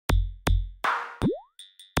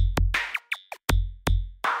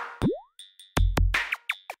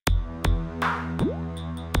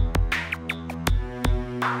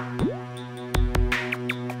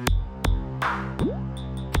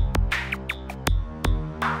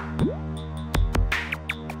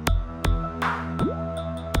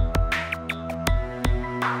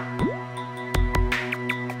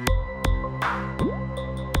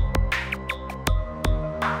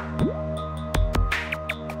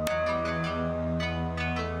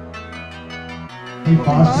die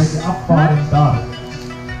Fahrstrecke abfahren darf.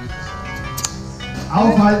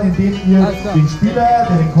 Aufhalten, indem ihr den Spieler,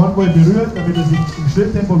 der den Konvoi berührt, damit er sich im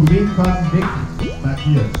Schritttempo bewegen kann, weg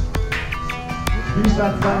markiert.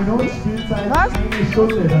 Spielstand 2 Minuten, Spielzeit 1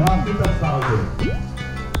 Stunde, danach Mittagspause.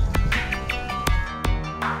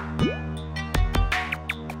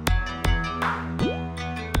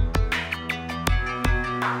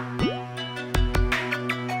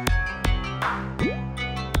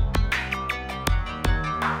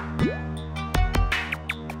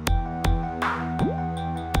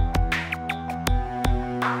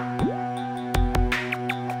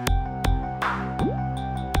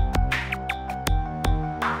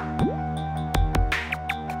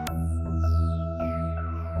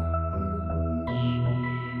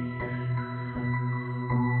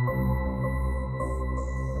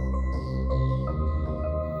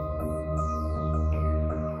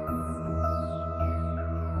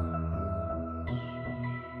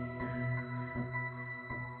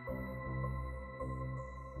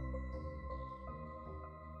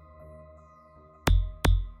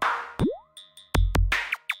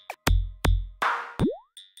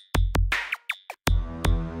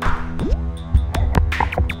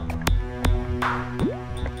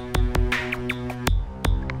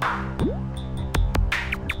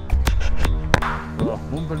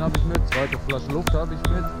 Mumpeln habe ich mit, zweite Flasche Luft habe ich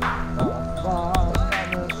mit. Das war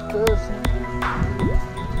alles Böse.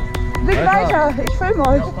 Blick weiter, ich filme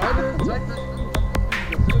euch. Beide, zeigt euch.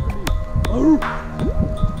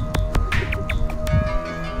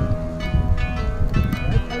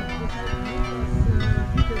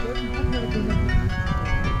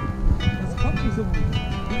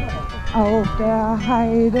 Auf der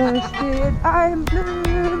Heide steht ein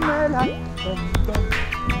Blümelein.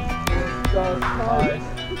 Das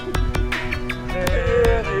heißt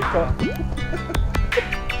Erika.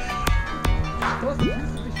 Thorsten,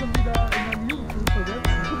 fühlst du dich schon wieder in deinen Jugendfilm versetzt?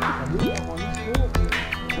 Da muss ich aber nicht so.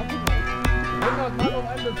 100 Mal um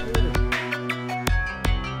einen Befehl.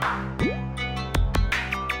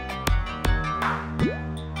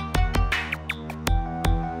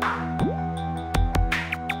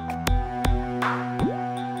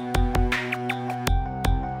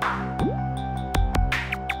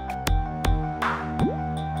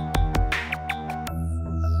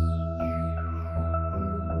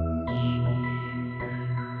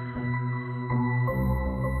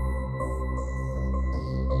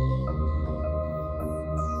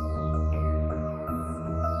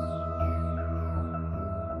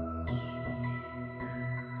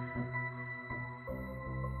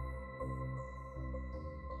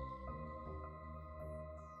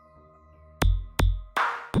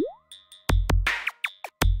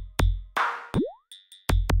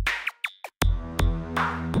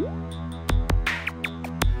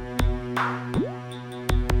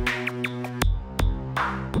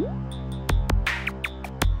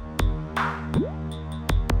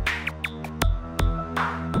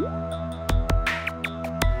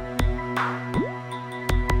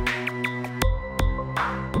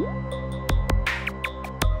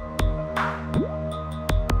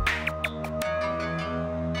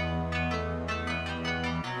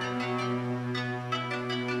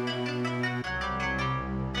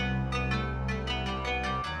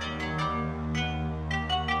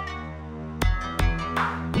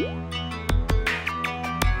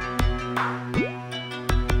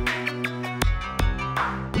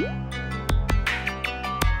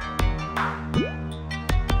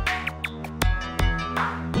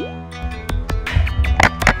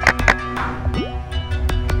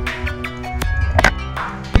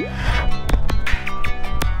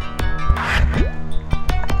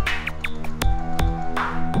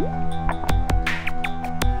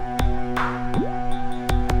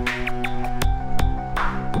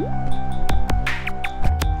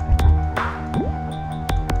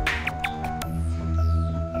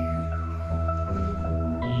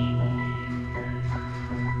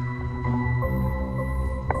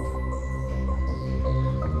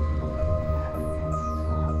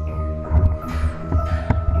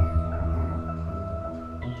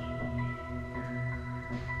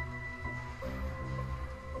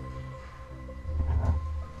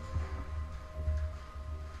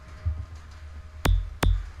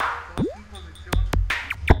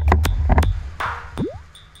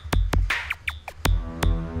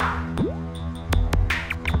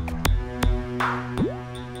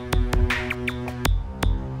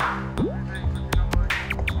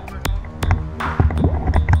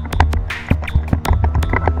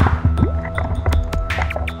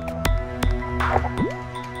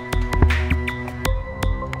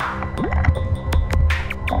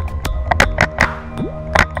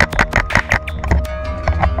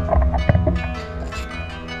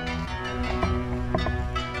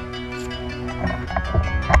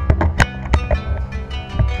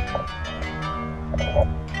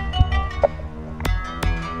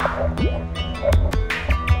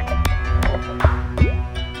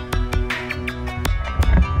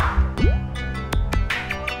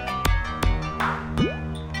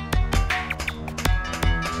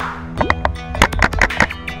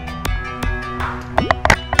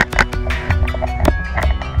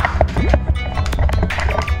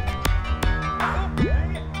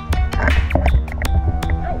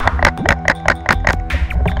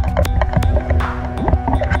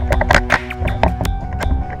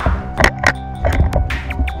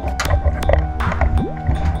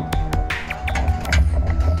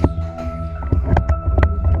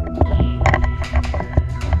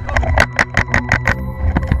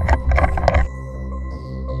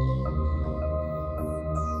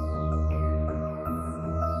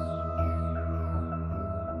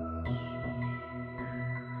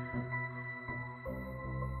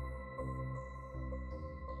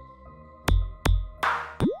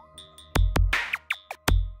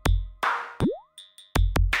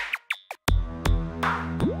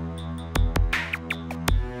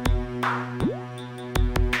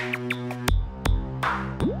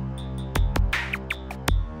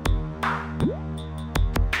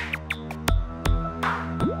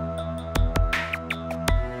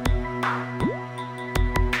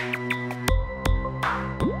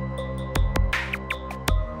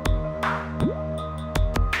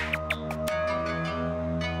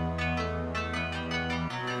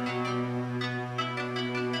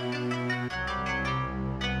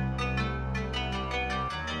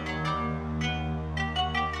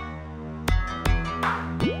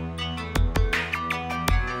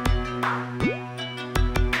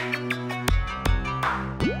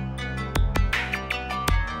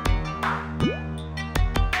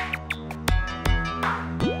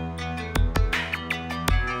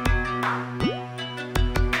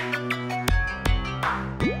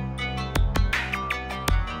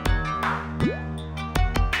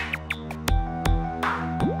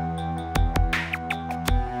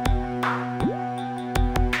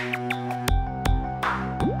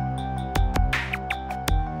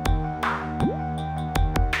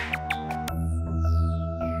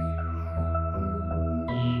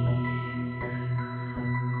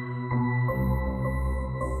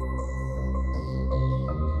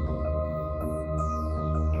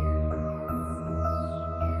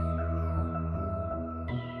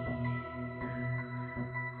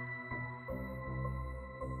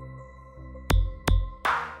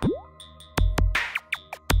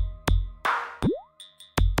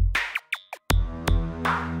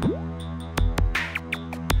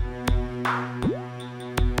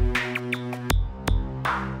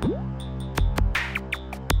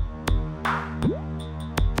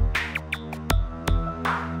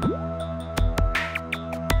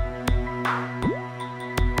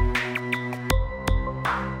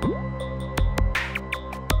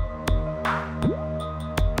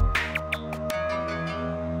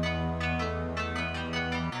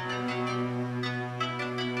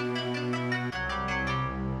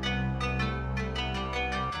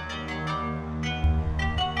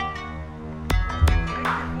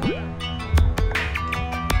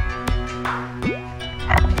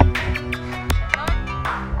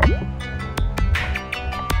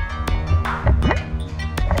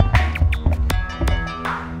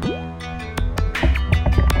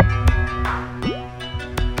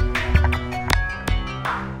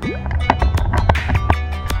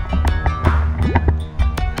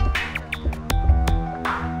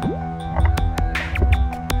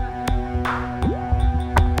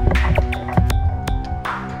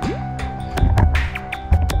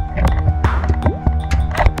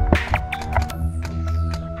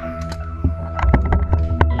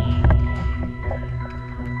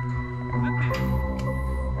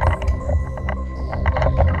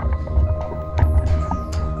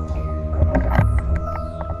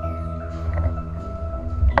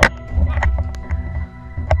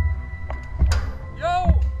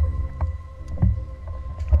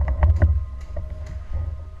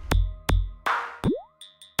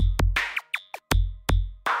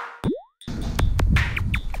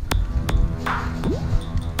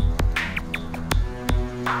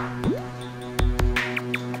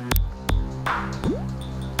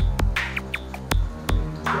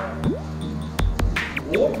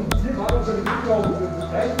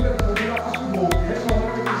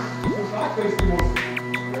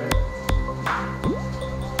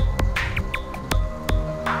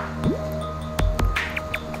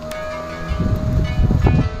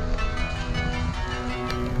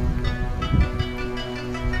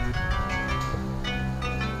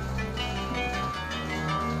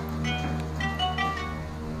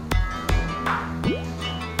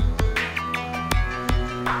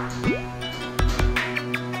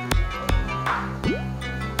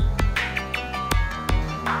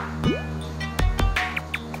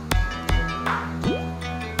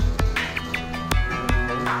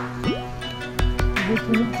 gehst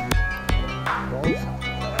du hin?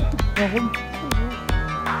 Warum?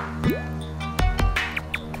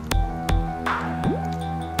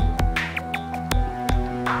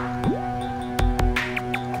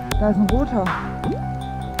 Da ist ein roter.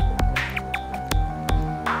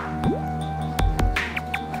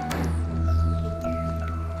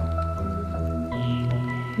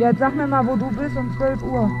 Jetzt sag mir mal, wo du bist um 12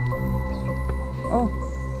 Uhr. Oh.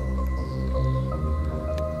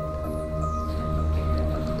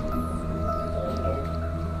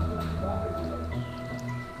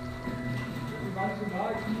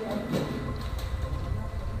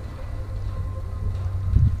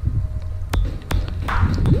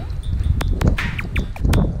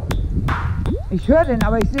 Ich höre den,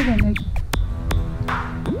 aber ich sehe den nicht.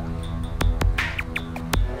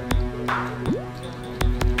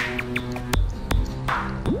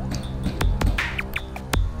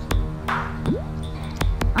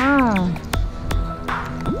 Ah.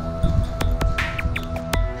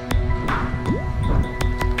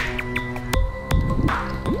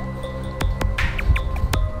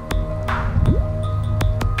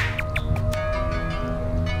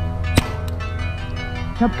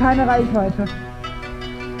 Ich habe keine Reichweite.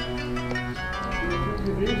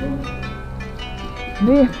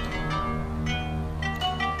 Nee.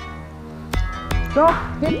 Doch,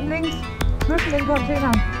 hinten links, zwischen den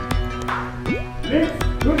Containern. Links,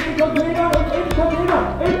 zwischen den Containern und im Container.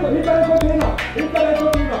 Hinter den Container. Hinter den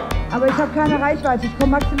Container. Aber ich habe keine Reichweite. Ich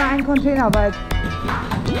komme maximal einen Container weit.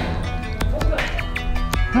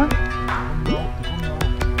 Hä?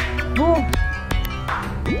 Wo?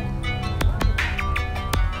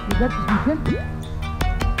 Wie setze ich mich hin?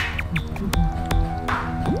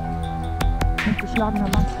 Mit geschlagener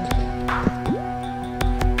Maske.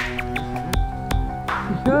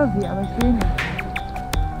 Ich höre sie, aber ich sehe nicht.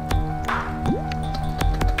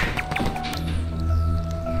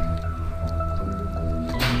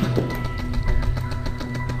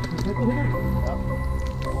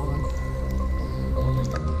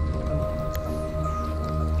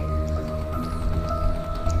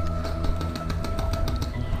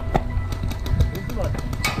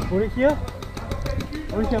 Wo ich hier?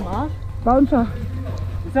 Wo ich hier am Arsch? Bouncer.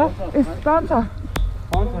 Ist er? Ist Bouncer.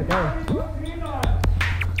 Bouncer, geil.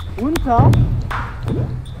 Unter?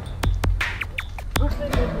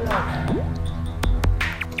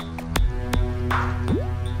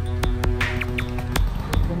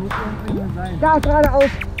 Da,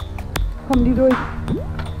 geradeaus. Kommen die durch.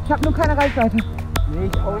 Ich habe nur keine Reichweite. Nee,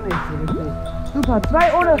 ich auch nicht so richtig. Super,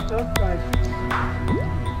 2 ohne.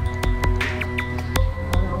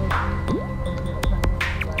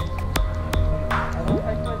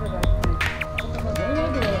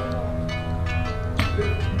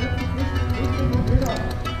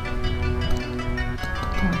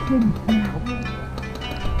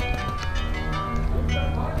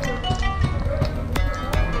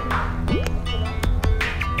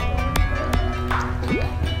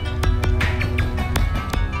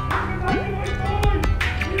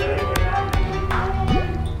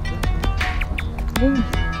 Links.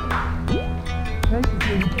 Welches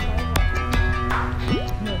links?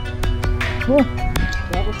 Wo?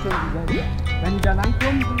 Wenn die da lang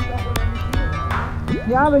kommen, sind die auch oder nicht?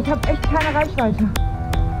 Ja, aber ich habe echt keine Reichweite.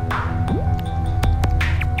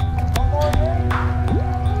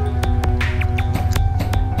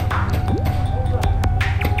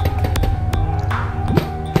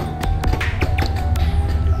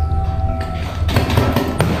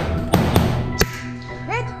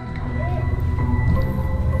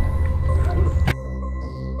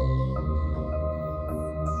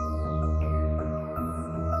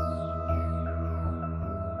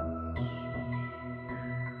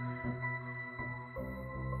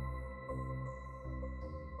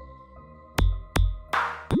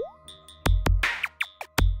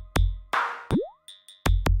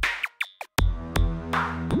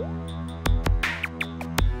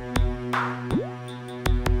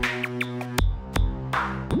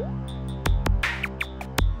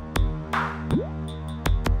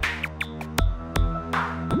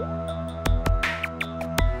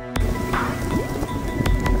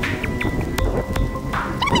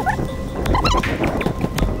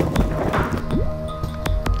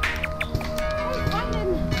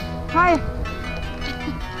 Hi.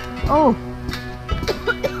 Oh.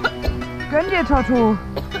 Gönn dir, Toto.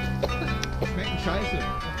 Schmecken scheiße.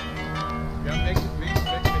 Wir haben weg mit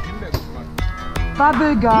Himbeergeschmack.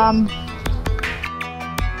 Bubblegum.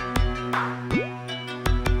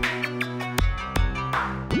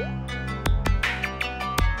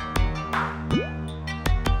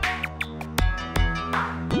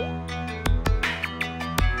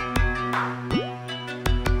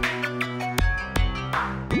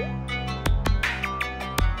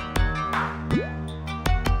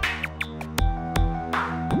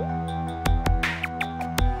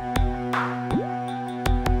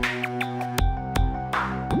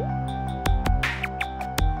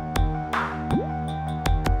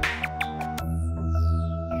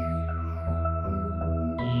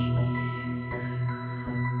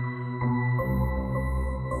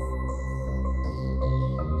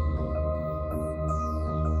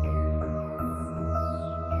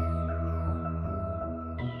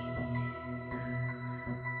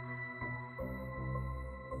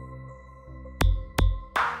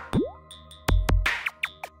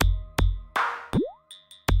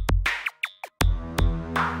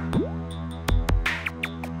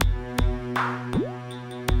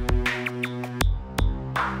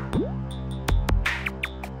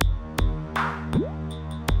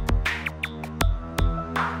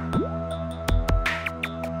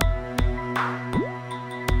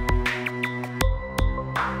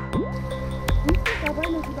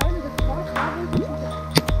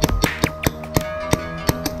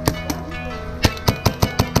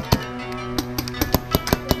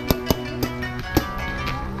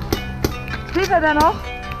 Steht er da noch?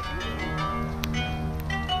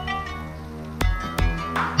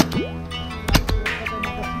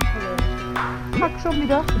 Fuck, schon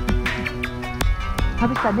wieder.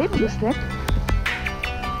 Habe ich daneben gesteckt?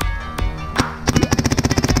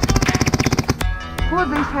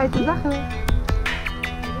 Vorsicht, heiße Sache.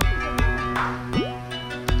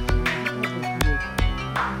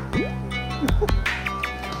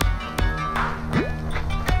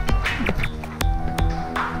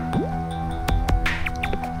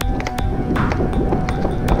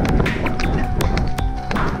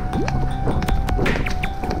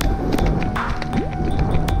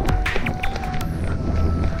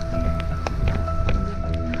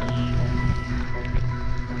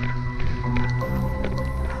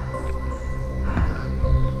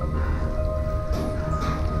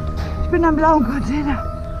 Ich bin am blauen Container.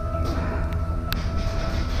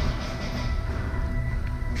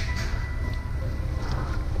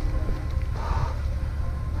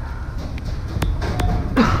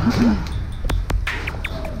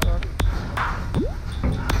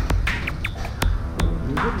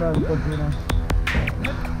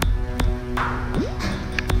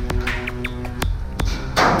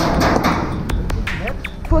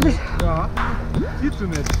 Vorsicht! Ja, viel zu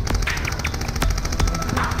nett.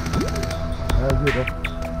 Ja, hier doch.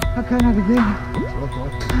 Hat keiner gesehen.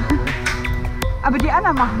 Aber die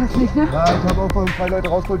anderen machen das nicht, ne? Ja, ich habe auch von 2 Leute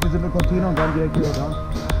rausgeholt, die sind im Container und dann direkt hier da.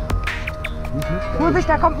 Vorsicht,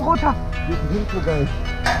 da kommt ein roter. Die sind so geil.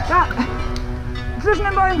 Da! Zwischen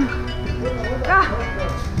den Bäumen! Da!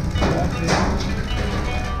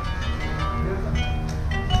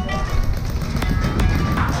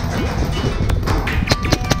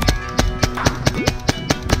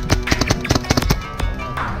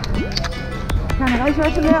 Keine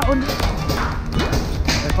Reichweite mehr und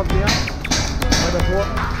Er kommt her. Weiter vor.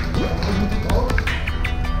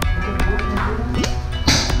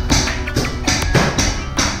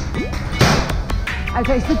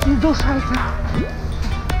 Alter, ich sitze hier so scheiße.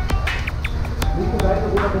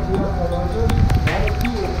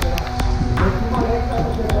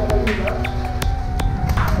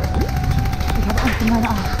 Ich habe Angst in meinen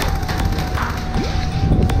Arsch.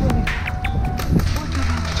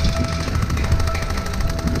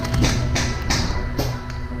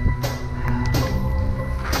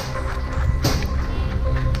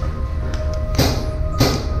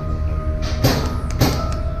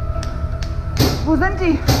 Wo sind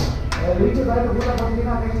die? Linke Seite runter vom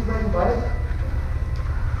Container, rechte Seite weit.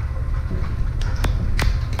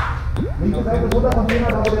 Linke Seite runter vom Container,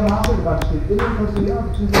 da wo der Marvel dran steht. In den Container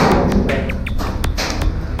bzw. auf die Seite.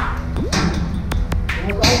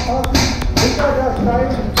 Du musst aufpassen. Hinter der Stein.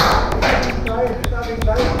 Hinter den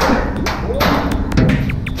Stein.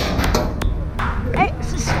 Ey,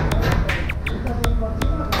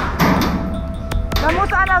 da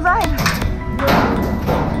muss einer sein.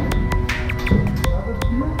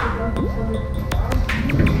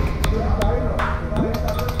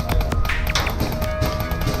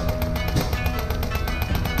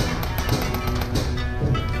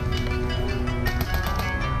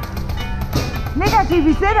 Negativ,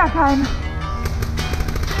 ich sehe da keinen.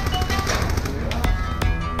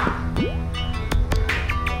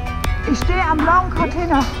 Ich stehe am blauen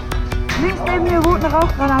Container. Links neben mir wurde eine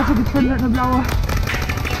Rauchgranate gezündet, eine blaue.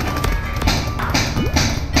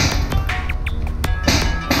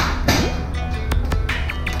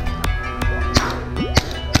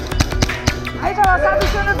 Alter, was habe ich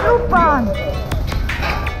für eine Flugbahn?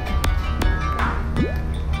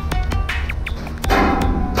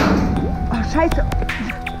 Oh, Scheiße.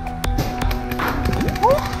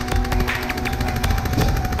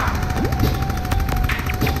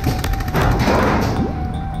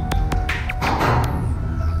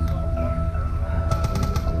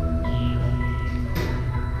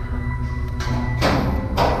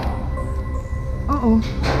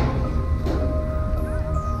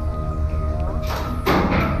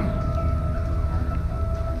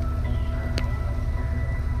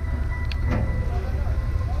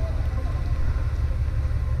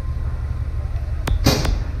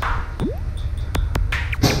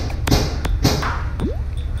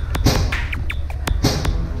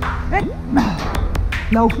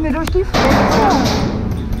 Lauf mir durch die Fresse.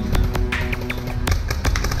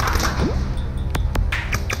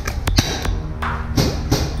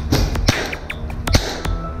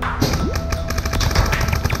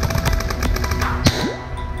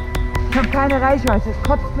 Ich habe keine Reichweite, es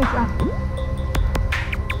kotzt mich an.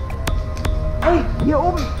 Ey, hier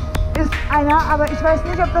oben ist einer, aber ich weiß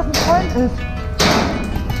nicht, ob das ein Freund ist.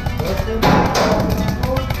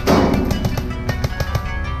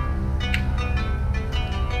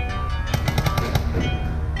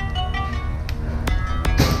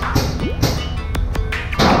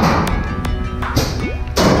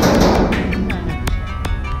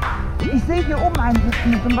 Ich sehe hier oben einen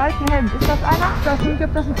sitzen mit so einem weißen Helm. Ist das einer? Ich weiß nicht,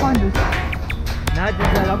 ob das ein Freund ist. Nein, das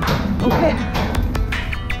ist der Lampe. Okay.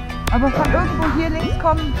 Aber von irgendwo hier links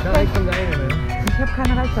kommen. Da rechts kommt der eine, ne? Ich habe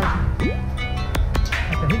keine Reichweite.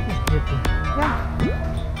 Ach, da hinten ist Kirche. Ja.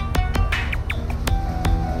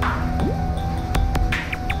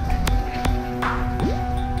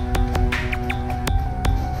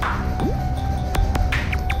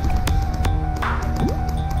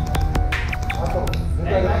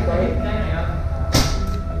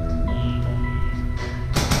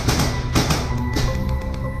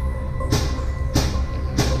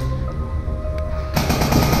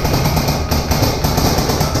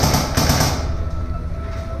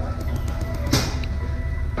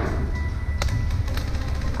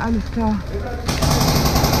 Alles klar.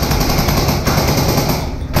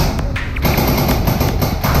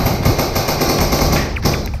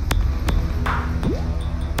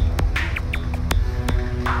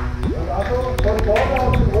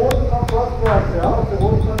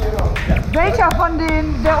 Welcher von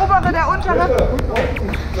denen? Der obere, der untere? Ich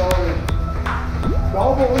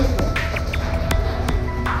glaube unten.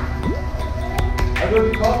 Also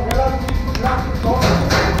die kommen relativ flach gekommen.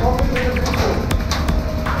 Die kommen in den Richtung.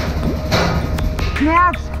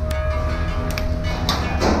 Merk's.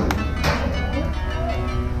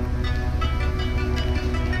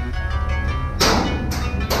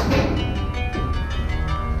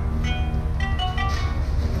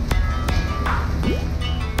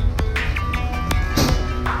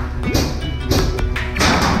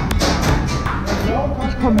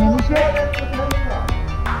 Ich komme hier nicht weg.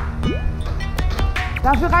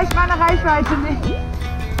 Dafür reicht meine Reichweite nicht.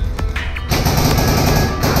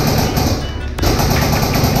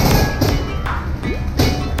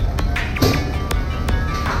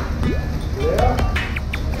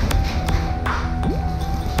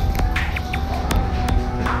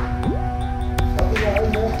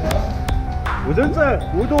 Wo sind sie?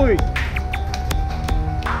 Wodurch?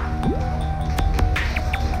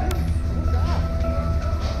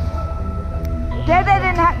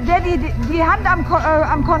 Der die Hand am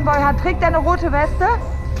Konvoi hat, trägt er eine rote Weste?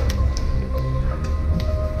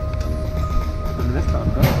 Eine Weste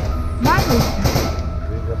an, oder? Nein, nicht.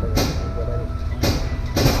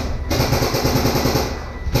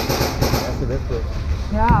 Erste Weste.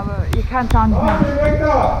 Ja, aber ihr kann es auch nicht mehr. Weg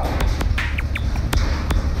da!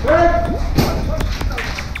 Weg!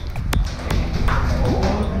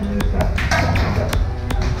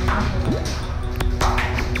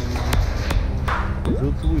 So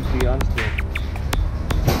zu, ich kriege Angst.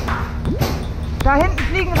 Da hinten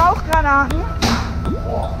fliegen Rauchgranaten.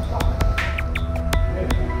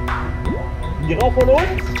 Sind die Rauch von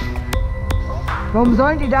uns? Warum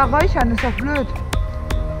sollen die da räuchern? Ist doch blöd.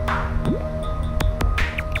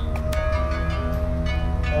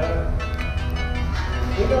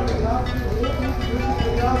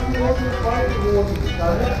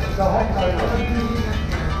 Da hockt einer.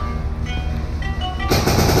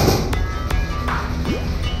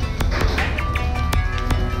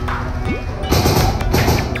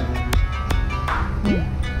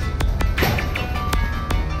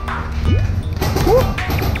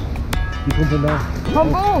 Die kommt von da.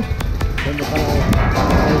 Von wo? Von der Kamera.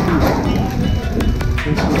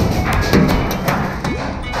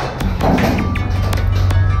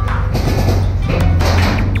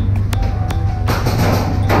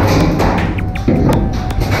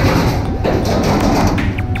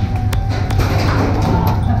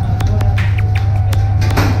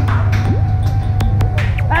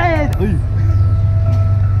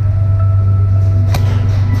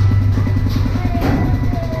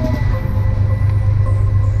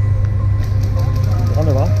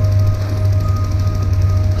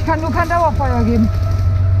 Ich kann nur kein Dauerfeuer geben.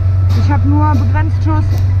 Ich habe nur begrenzt Schuss.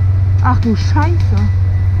 Ach du Scheiße.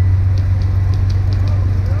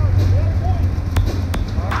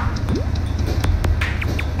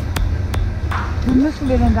 Wie müssen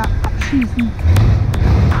wir denn da abschießen?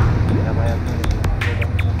 Da war ja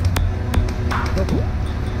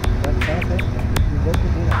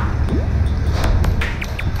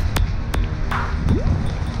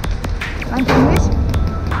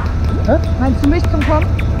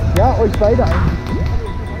beide eigentlich.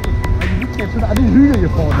 Also die sitzen jetzt schon an den Hügel hier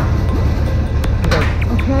vorne.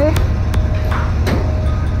 Okay.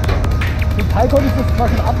 Zum Teil konnte ich das zwar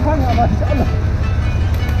schon abfangen, aber nicht alle.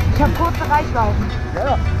 Ich habe kurze Reichweiten.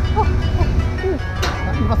 Ja. Ich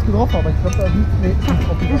hab nicht was getroffen, aber ich glaube, da ist nichts. Nee, ist nicht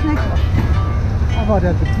drauf. Ist nichts. Aber der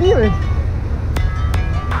hat Zwiebeln.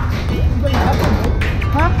 Über die Kappe.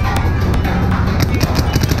 Ha?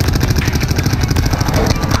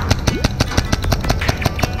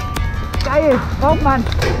 Geil, braucht man.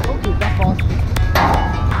 Okay, das war's.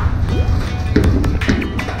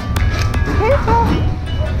 Hilfe!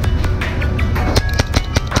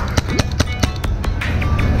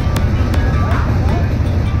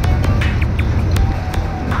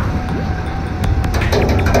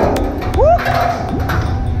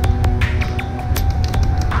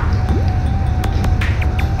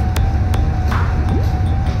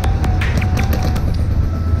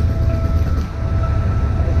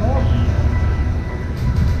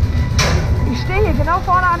 Ich stehe hier genau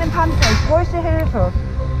vorne an dem Panzer. Ich bräuchte Hilfe.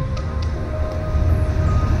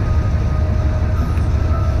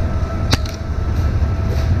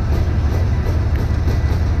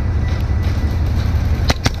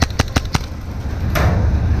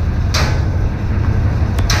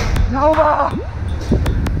 Sauber!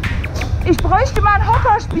 Ich bräuchte mal einen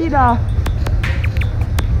Hopperspieler.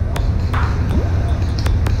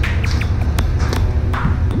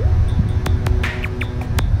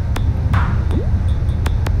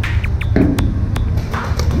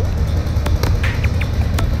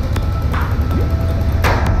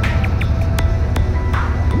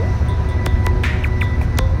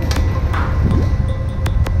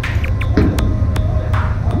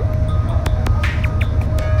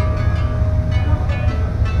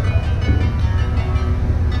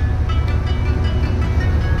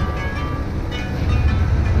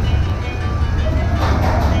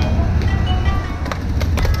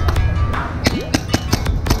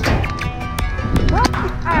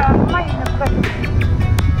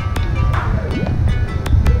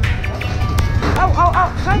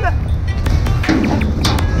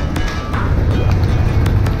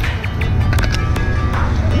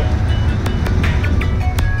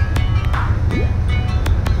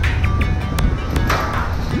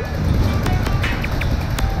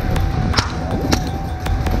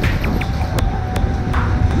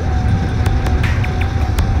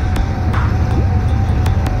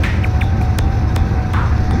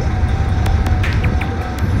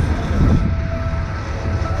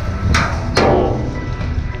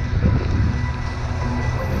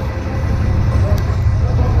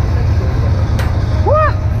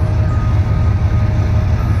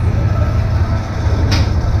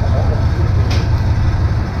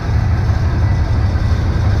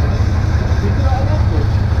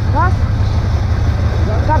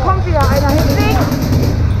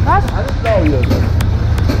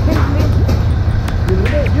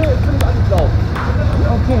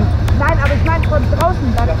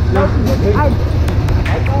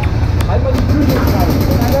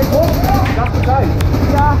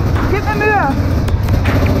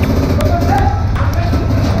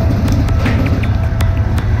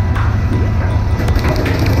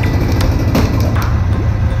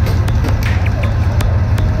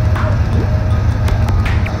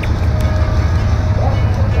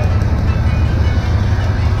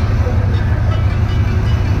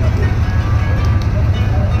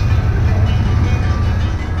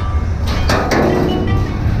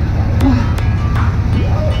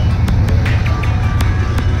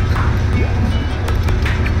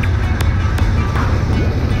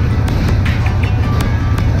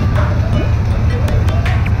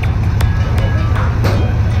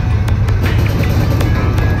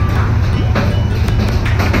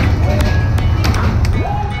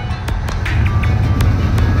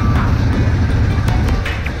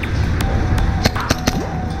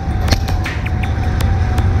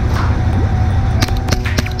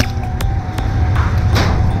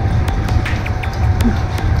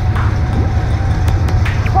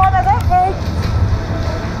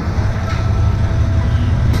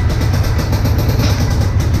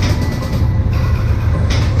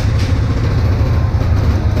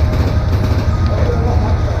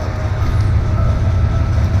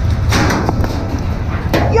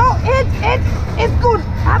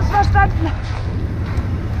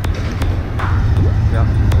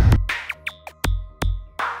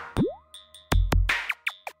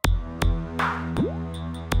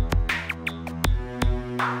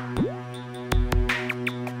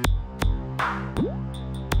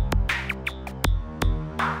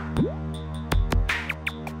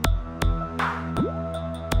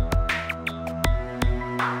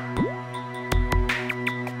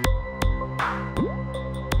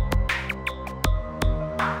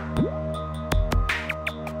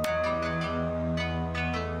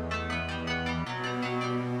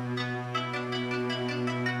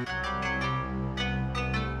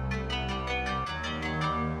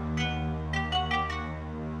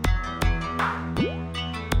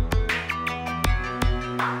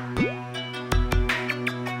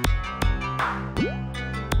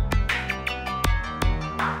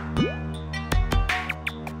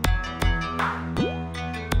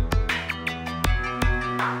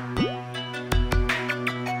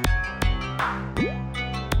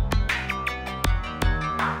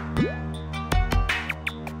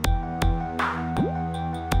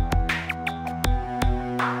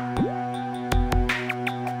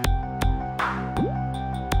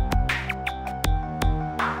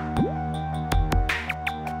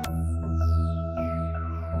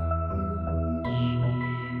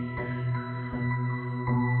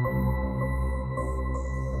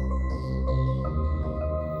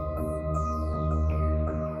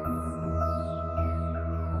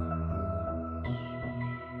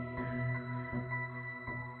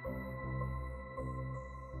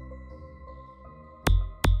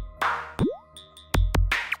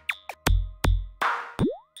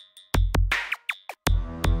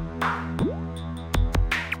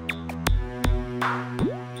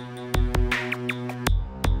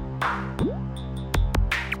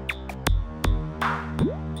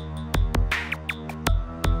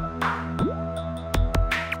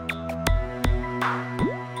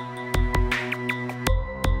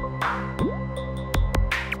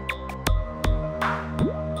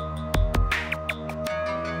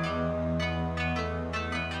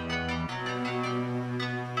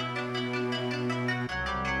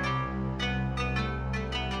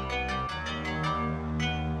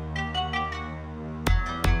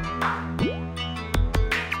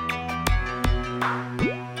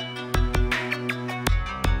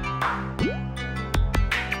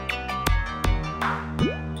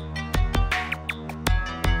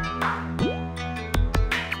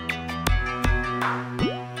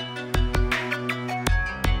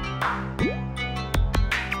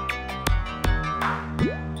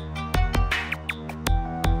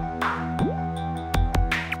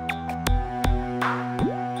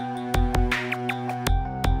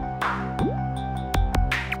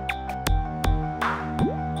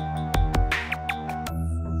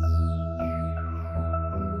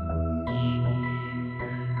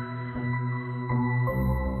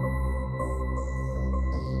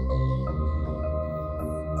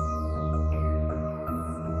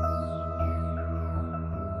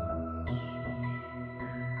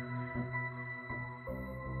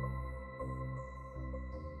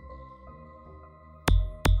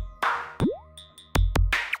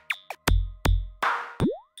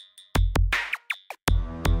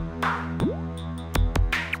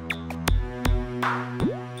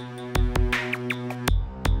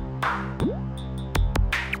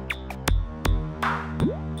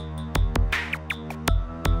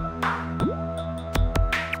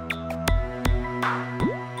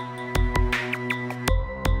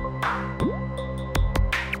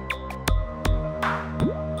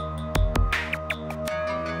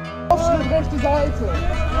 Seite.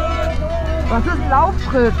 Was ist ein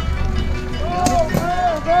Laufschritt?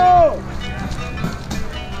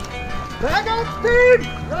 Sehr ganz tief!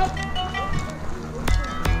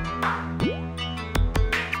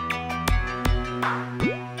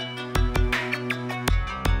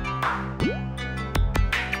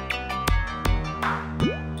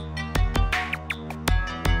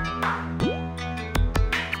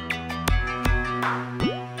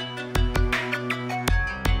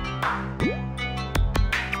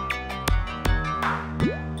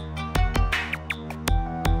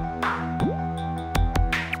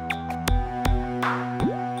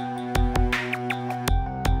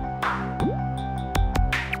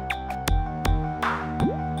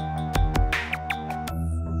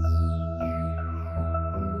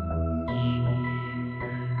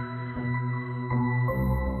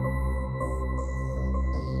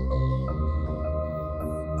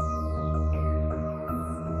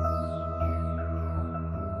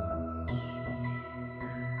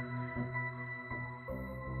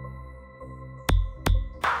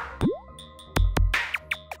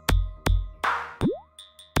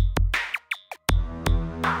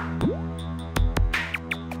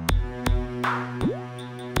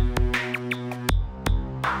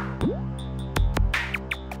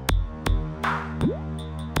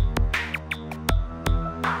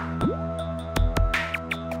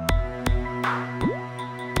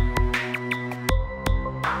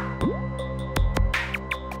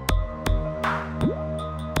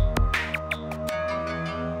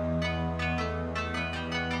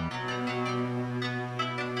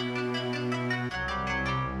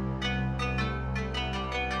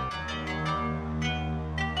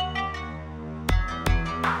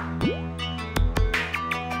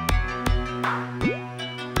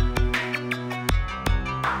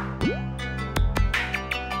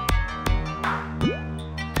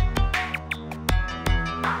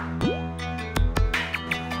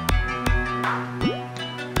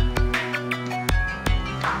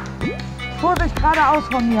 Vorsicht, geradeaus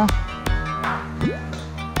von mir.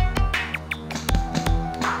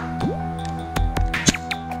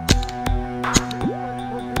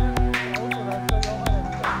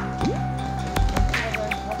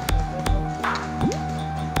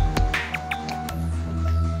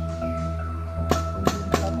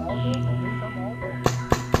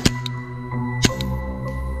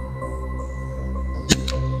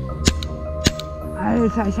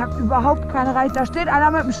 Alter, ich habe überhaupt keine Reiche. Da steht einer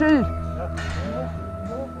mit dem Schild.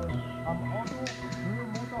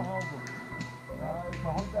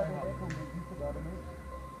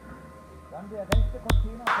 Dann der rechte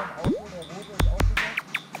Container vom Auto, der rote ist ausgesetzt.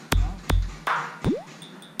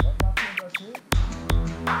 Was macht denn das Schild?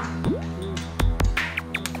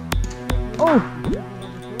 Oh,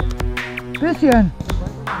 bisschen.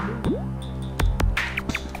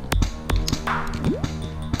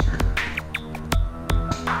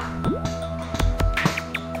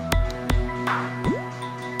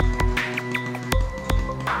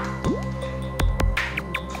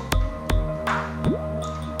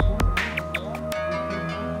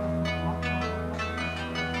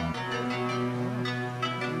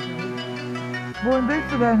 Wohin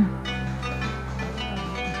willst du denn?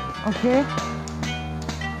 Okay.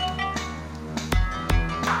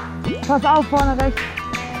 Pass auf, vorne rechts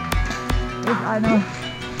ist eine.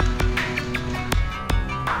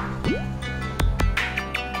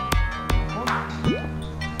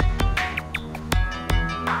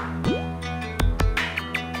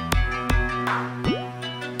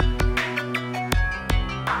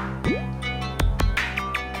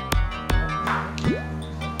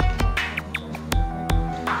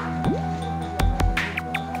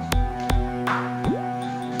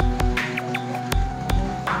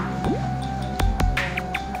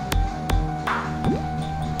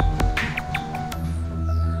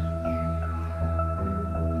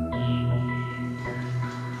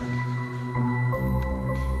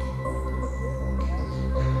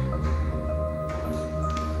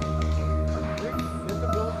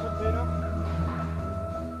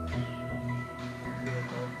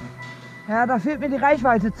 Ja, da fehlt mir die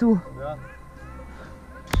Reichweite zu. Ja.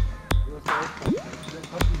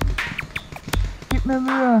 Gib mir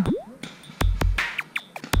Mühe.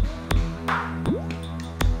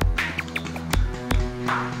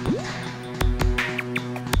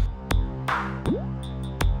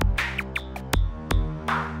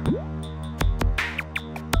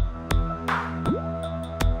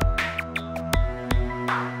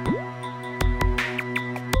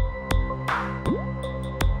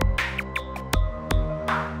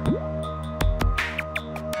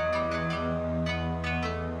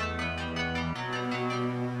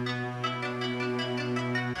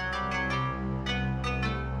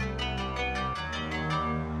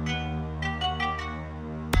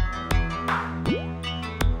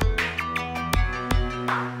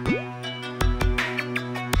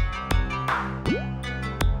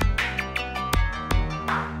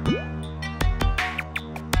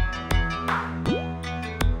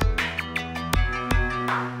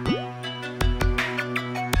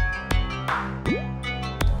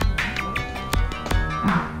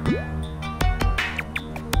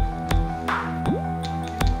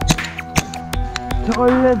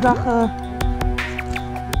 Tolle Sache.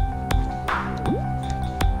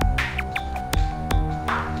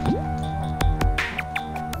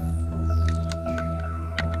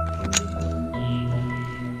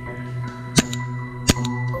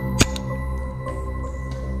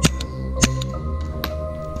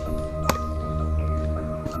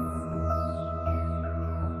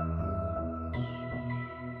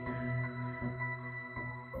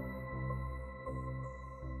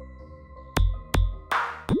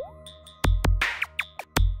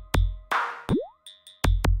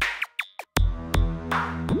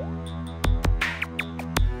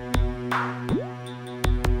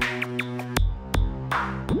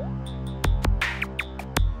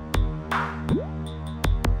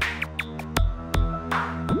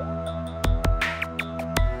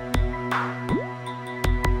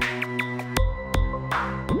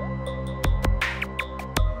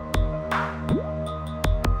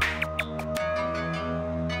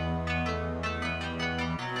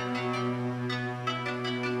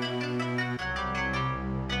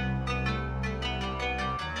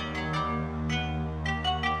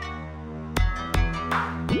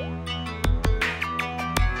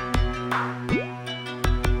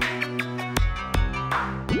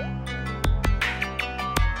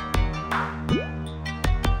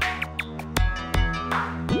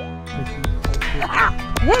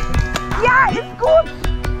 Ja, ist gut.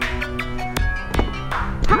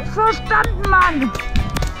 Hab's verstanden, Mann.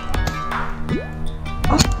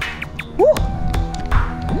 Oh.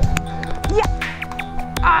 Ja.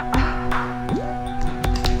 Ah.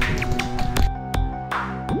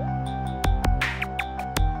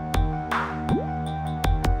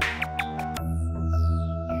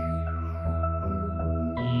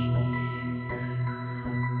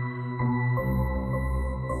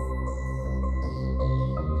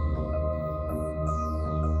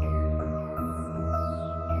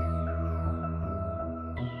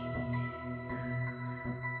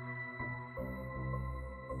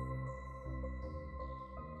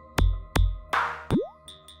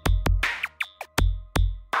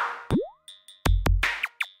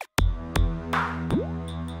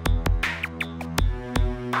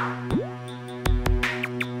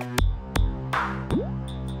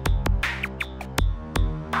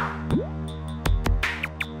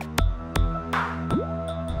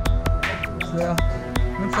 Ja,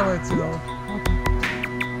 nimmst aber jetzt wieder auf.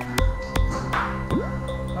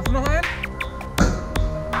 Hast du noch einen?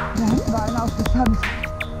 Da hinten war einer auf Distanz.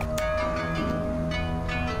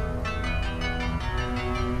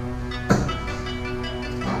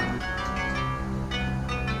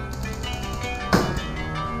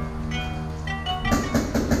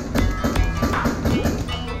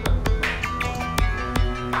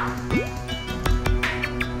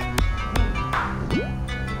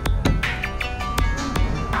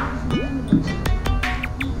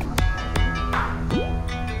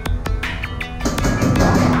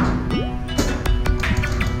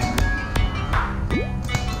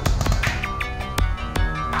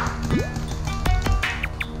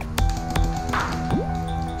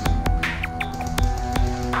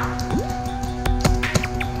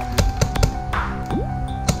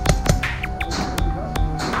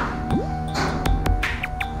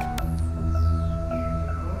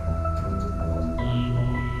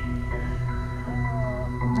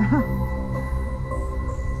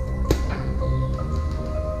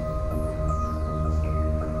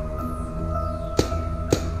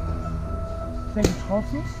 Sehr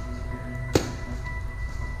getroffen.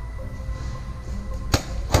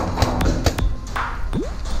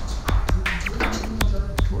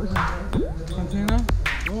 Wo ist er? Container.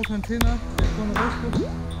 So, Container. Jetzt vorne raus.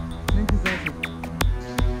 Linke Seite.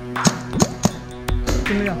 Ich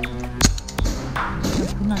bin leer.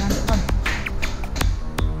 Ich bin da ganz dran.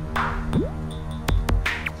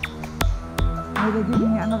 Nee, der geht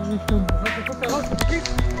in die andere Richtung. Guck da raus, was geht?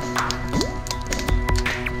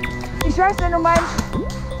 Ich weiß, wen du meinst.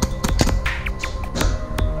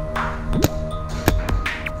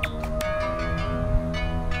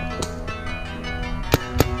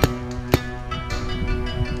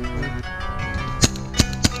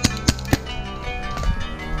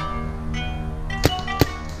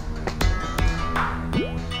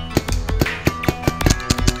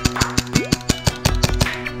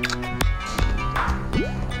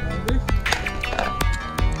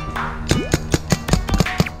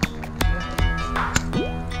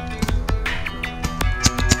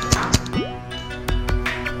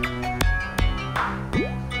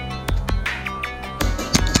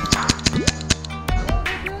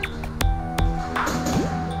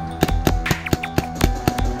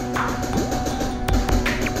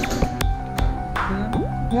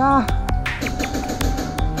 Ja.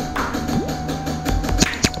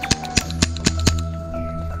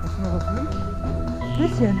 Hast du noch was mit?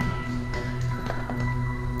 Bisschen.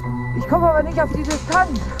 Ich komme aber nicht auf die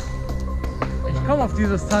Distanz. Ich komme auf die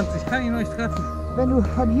Distanz, ich kann ihn noch nicht treffen. Wenn du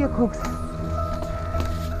von hier guckst.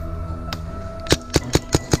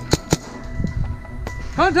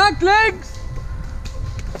 Kontakt links!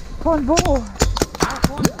 Von wo?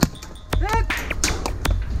 Weg!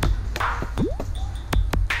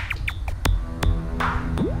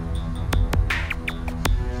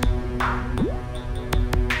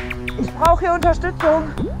 Ich brauche hier Unterstützung.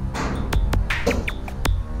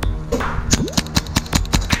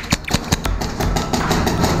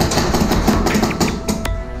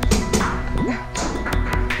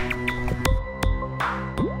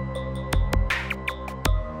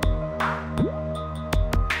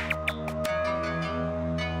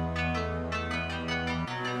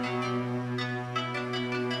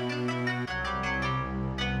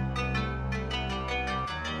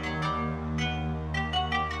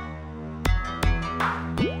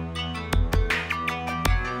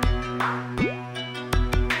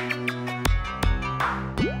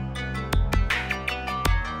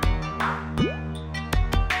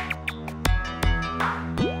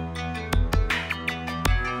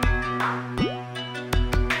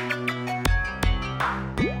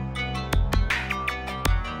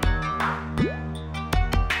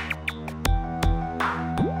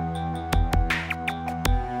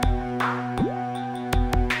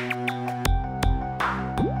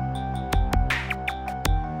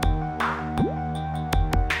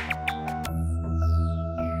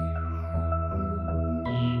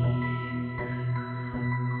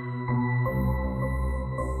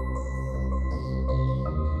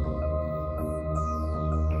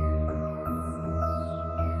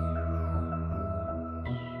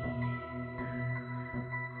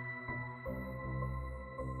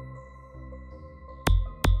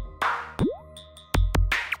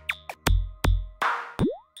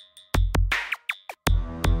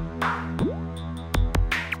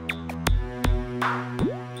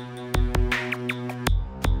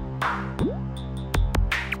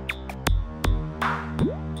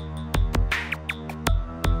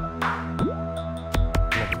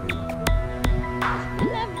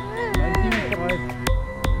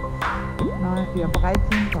 Wir bereit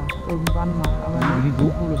sind wir irgendwann mal. Aber Die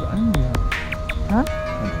GoPro ist an mir. hä?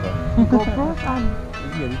 Die GoPro ist an. Die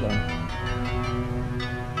ist ja nicht an.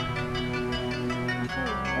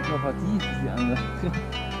 Aber die ist sie an.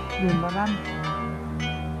 Sehen wir dann.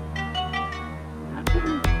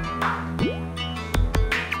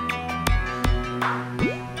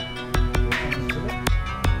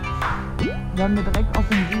 Sollen wir direkt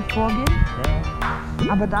offensiv vorgehen?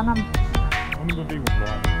 Ja. Aber dann am... Und in Bewegung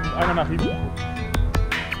bleiben. Und einmal nach hinten gucken.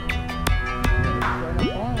 Ja,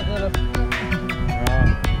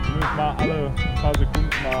 zumindest mal alle paar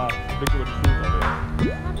Sekunden mal Blick über die Schulter werden.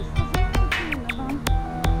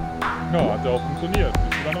 Ja, hat ja auch funktioniert. Bis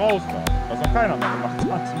du dann raus warst. Was noch keiner mehr gemacht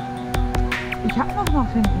hat. Ich habe noch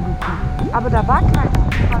nach hinten geguckt. Aber da war keiner.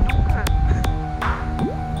 Es war dunkel.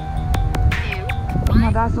 Guck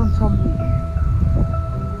mal, da ist so ein Zombie.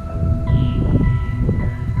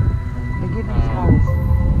 Der geht nicht raus.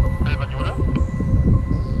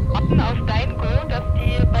 Hatten auf dein Go, dass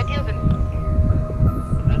die bei dir sind.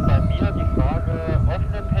 Ist bei mir die Frage, auf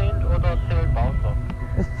dem Paint oder zählt Bouncer?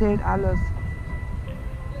 Es zählt alles.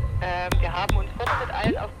 Wir haben uns vorher mit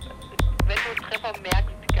allen auf, wenn du Treffer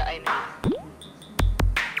merkst, geeinigt.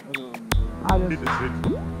 Alles. Hit ist Hit.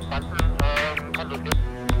 Kann das nicht.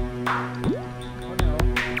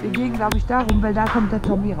 Wir gehen, glaube ich, darum, weil da kommt der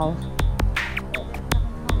Zombie raus.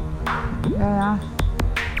 Ja, ja.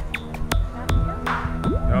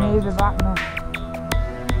 Ja. Nee, wir warten noch.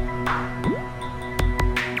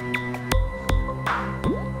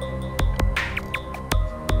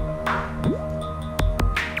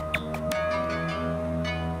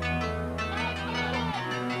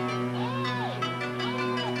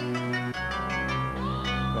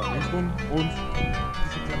 Ja, links rum und.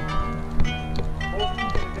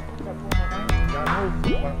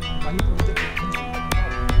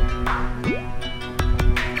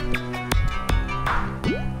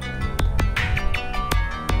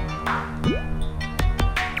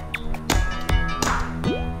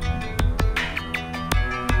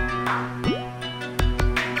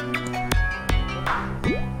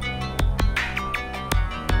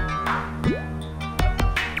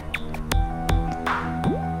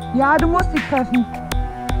 Ja, du musst die treffen.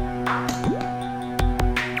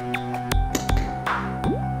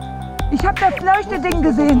 Ich habe das Leuchteding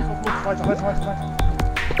gesehen. Weiter.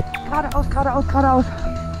 Geradeaus, geradeaus, geradeaus.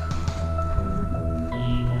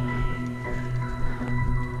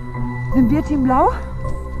 Sind wir Team Blau?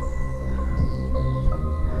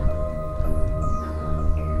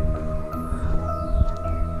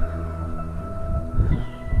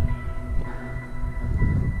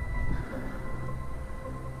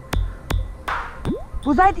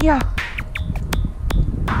 Wo seid ihr?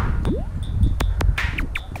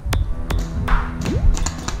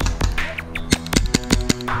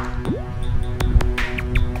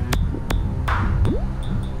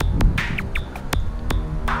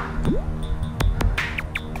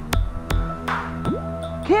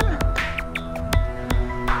 Kim?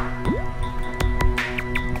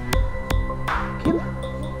 Kim?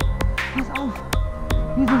 Pass auf.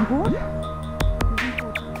 Wir sind rot.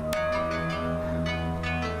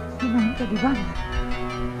 Gehen wir hinter die Wand.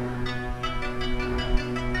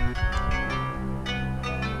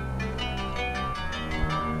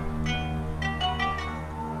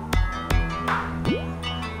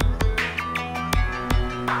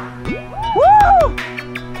 Woo!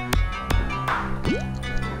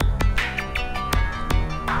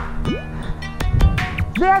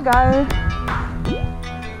 Sehr geil.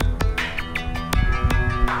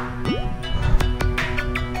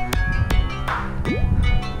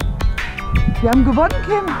 Wir haben gewonnen,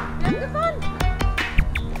 Kim. Wir haben gewonnen.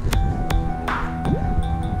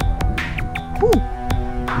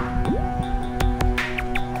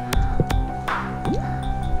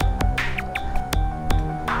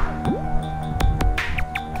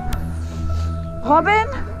 Robin?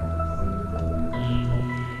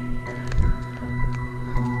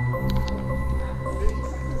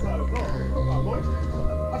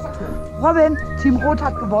 Robin, Team Rot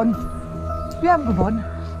hat gewonnen. Wir haben gewonnen.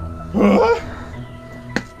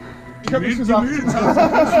 Ich hab nichts gesagt.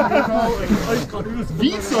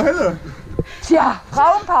 Wie zur Hölle? Tja,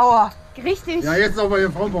 Frauenpower. Richtig. Ja, jetzt aber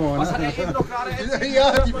hier Frauenpower. Was hat er eben noch gerade erzählt?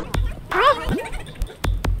 Ja, die...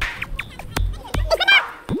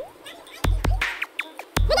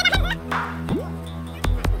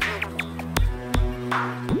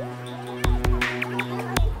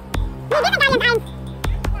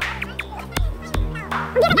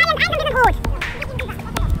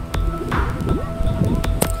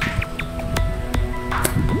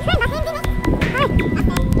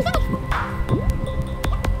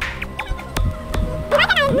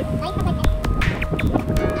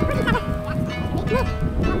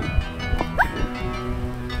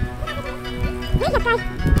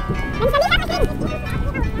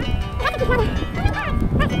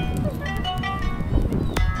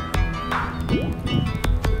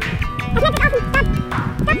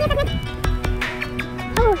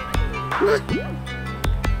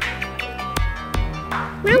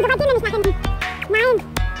 Nein, so weit gehen wir nicht nach hinten. Nein.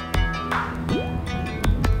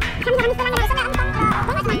 Ich kann mich aber nicht so lange da anfangen.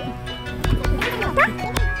 Wollen wir es machen? Doch?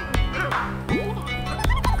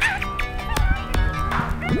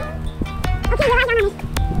 Okay, so weit auch noch nicht.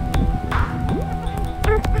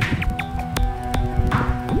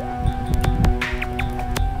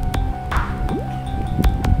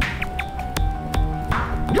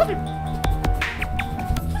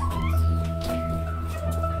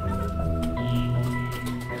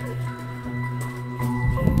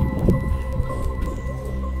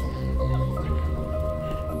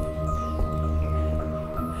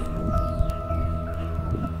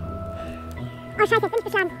 Oh Scheiße, ich bin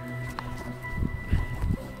beschlagen.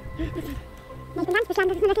 Ich bin ganz beschlagen,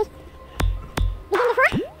 das ist mir wirklich... Wie gehen wir vor?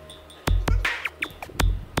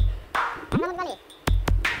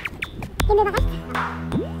 Gehen wir über rechts?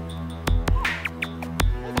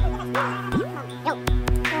 Jo.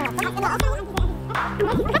 So, was immer auf. Am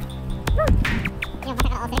besten korrekt. Ja, was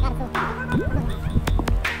gerade aus, gerade so.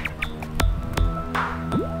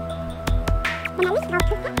 Wenn er nicht drauf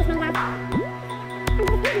tut, packt es mein Laden. Und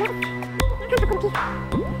du bist hinten, da kannst du gucken,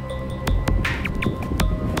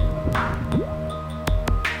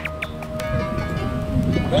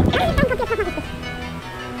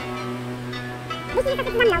 Wichtig ist, dass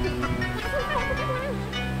wir zusammenlaufen.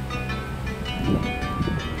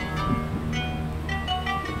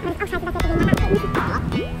 Das ist auch scheiße, dass wir den Wasser müssen. Das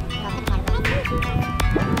ist fertig jetzt, ne?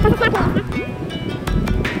 Dann bist du ganz lustig.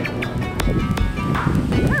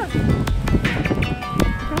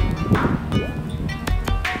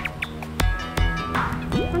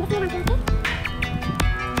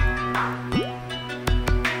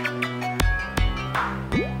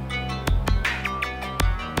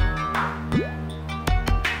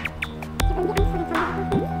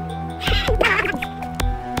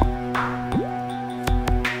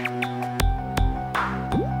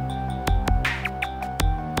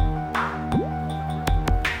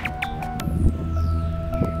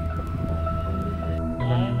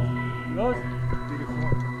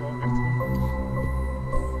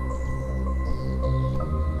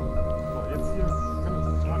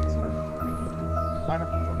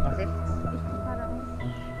 rechts.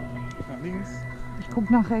 Ich nach links. Ich guck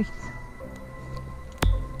nach rechts.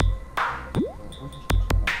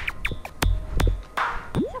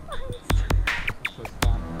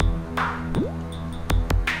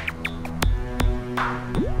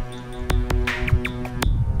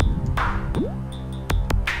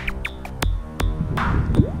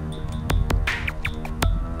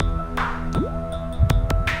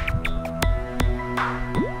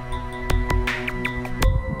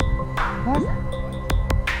 Was?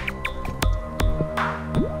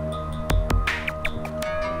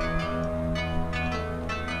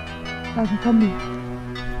 Da ist ein Kombi.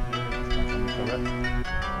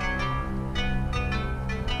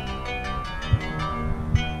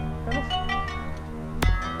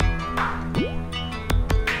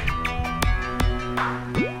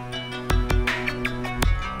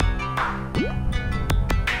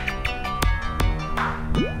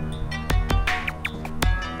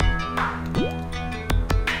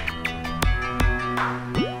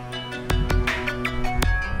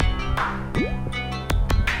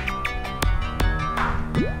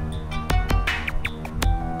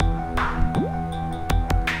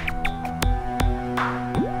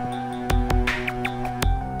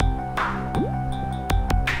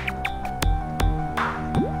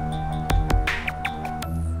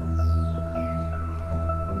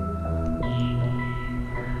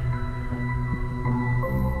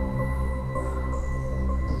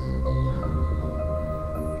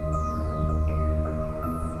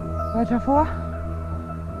 Weiter vor.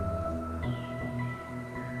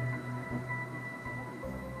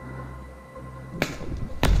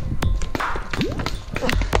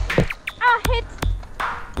 Hit!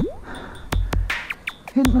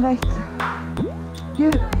 Hinten rechts.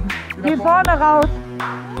 Hier vorne raus.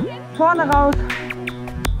 Vorne raus.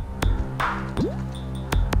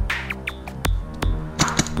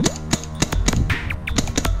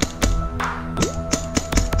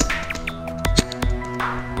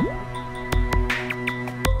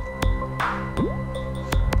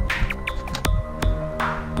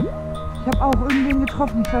 Ich habe auch irgendwen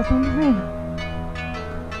getroffen, ich weiß nicht wen.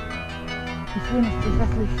 Ich sehe nicht durch das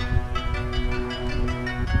Licht.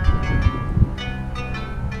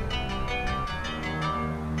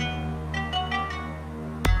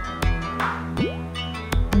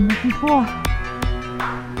 Wir müssen vor.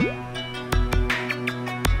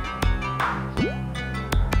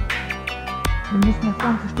 Wir müssen das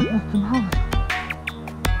ganze Stück noch zum Haus.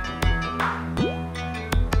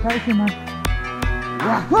 Da ist jemand.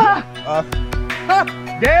 Ja. Ach. Ha.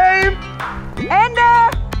 Game! Ende!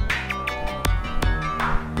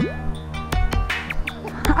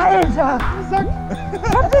 Alter!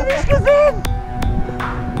 Ich hab sie nicht gesehen!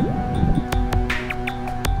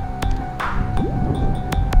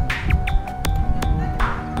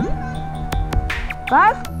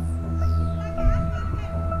 Was?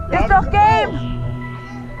 Ja, Ist doch Game!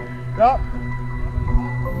 Ja.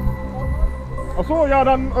 Ach so, ja,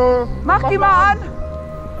 dann Mach die mal an!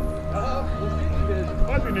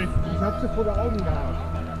 Weiß ich nicht. Ich hab sie vor der Augen gehabt.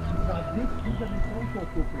 Ich war dicht hinter dem Zaun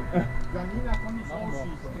gucken. Janina kann nicht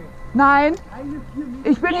ausschießen. Nein!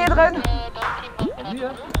 Ich bin hier drin!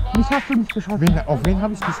 Mich hast du nicht geschossen. Auf wen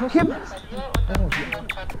habe ich geschossen? Kim!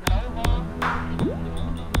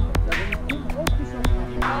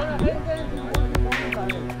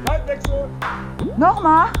 Leitwechsel!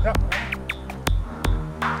 Nochmal! Ja.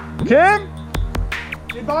 Kim!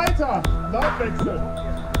 Geh weiter! Leitwechsel!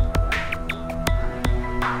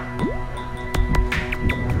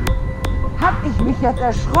 Hab ich mich jetzt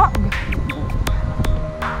erschrocken?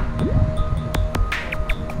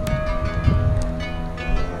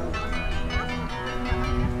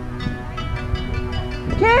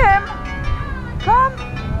 Kim! Komm!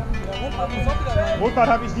 Rotbart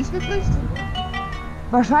habe ich nicht gekriegt?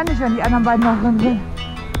 Wahrscheinlich, wenn die anderen beiden noch drin sind.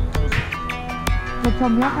 Jetzt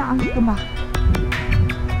haben wir mir Angst gemacht.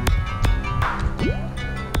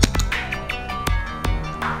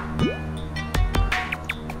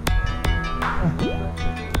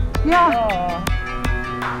 Ja.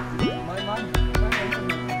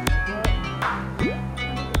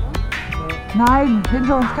 Nein,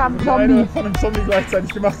 hinter uns kam ein Zombie. Beide von einem Zombie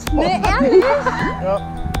gleichzeitig gemacht worden. Nee, ehrlich? Ja.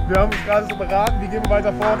 Wir haben uns gerade so beraten, wie gehen wir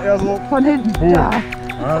weiter vor und er so. Von hinten. Oh. Ja.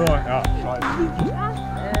 Also, ja, scheiße.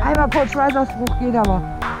 Einmal kurz Schweißausbruch geht aber.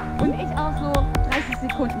 Und ich auch so 30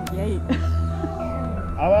 Sekunden. Yay.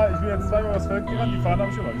 Aber ich bin jetzt zweimal übers Feld gerannt, die Fahne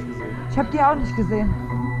habe ich immer nicht gesehen. Ich habe die auch nicht gesehen.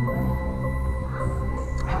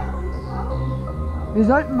 Wir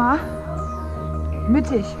sollten mal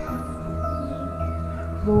mittig.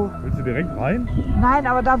 So. Willst du direkt rein? Nein,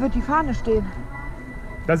 aber da wird die Fahne stehen.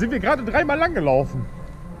 Da sind wir gerade dreimal lang gelaufen.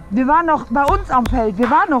 Wir waren noch bei uns am Feld,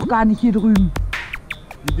 wir waren noch gar nicht hier drüben.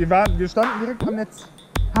 Wir standen direkt am Netz.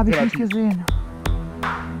 Habe ich Relativ. nicht gesehen.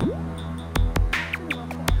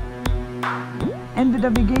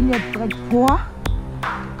 Entweder wir gehen jetzt direkt vor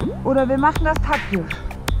oder wir machen das taktisch.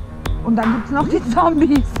 Und dann gibt es noch die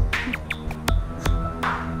Zombies.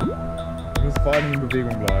 Wir müssen vor allem in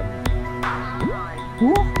Bewegung bleiben.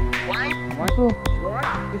 Huch? So,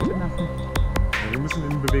 ich bin das nicht. Ja, wir müssen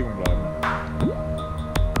in Bewegung bleiben.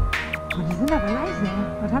 Oh, die sind aber leise.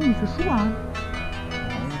 Was haben die für Schuhe an?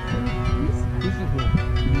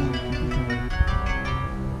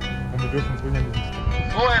 Und wir dürfen uns ruhig ein bisschen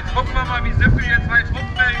strecken. So, jetzt gucken wir mal, wie simpel ihr zwei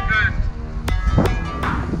Truppen bilden könnt.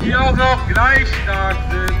 Die auch noch gleich stark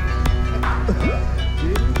sind.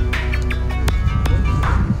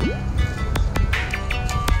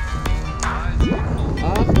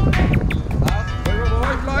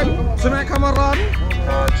 Zimmerkameraden?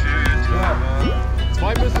 Ja, tschüss.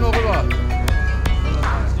 Zwei müssen noch rüber.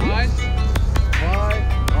 1, 2,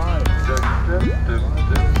 3.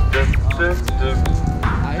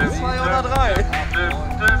 1, 2 oder 3.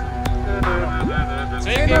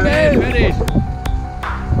 10 gegen 11, fertig.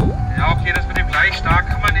 Ja, okay, das mit dem gleich stark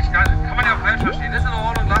kann man ja falsch verstehen. Ist in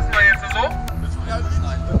Ordnung, lassen wir jetzt so.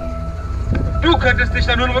 Du könntest dich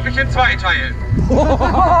dann nun wirklich in zwei teilen.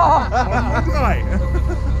 3.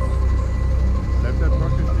 Bleibt der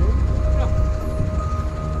Truck stehen?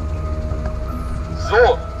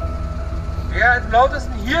 So, wer am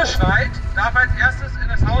lautesten hier schreit, darf als erstes in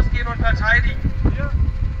das Haus gehen und verteidigen.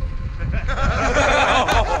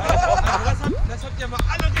 Das habt ihr mal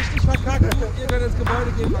alle richtig verkackt. Ihr könnt ins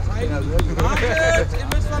Gebäude gehen, verteidigen. Wartet, ihr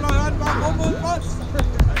müsst mal noch hören, warum und was.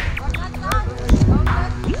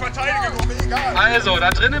 Ich verteidige nur, mir egal. Also, da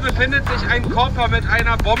drinnen befindet sich ein Koffer mit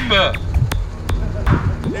einer Bombe.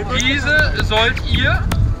 Diese sollt ihr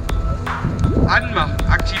anmachen,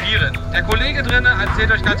 aktivieren. Der Kollege drinnen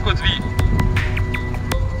erzählt euch ganz kurz wie.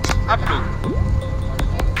 Abflug.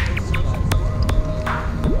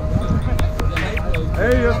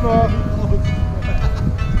 Hey, hier ist noch.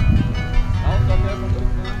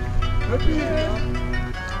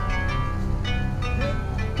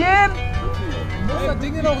 Kim! Du musst das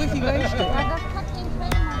Ding noch richtig reinstecken.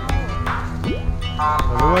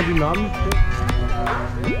 Wenn man die Namen nicht kennt.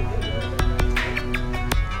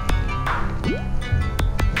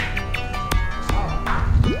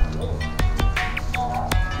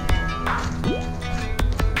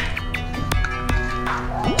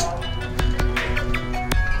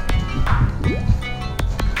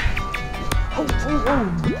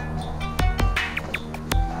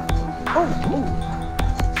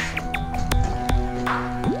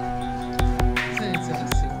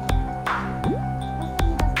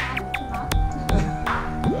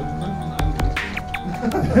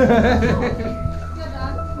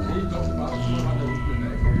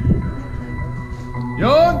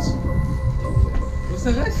 Jungs! Wo ist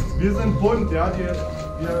der Rest? Wir sind bunt, ja.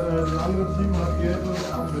 Das andere Team hat Geld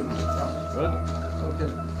und Abwind. Ja. Okay.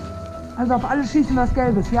 Also auf alles schießen was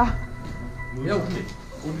Gelbes, ja? Ja, okay.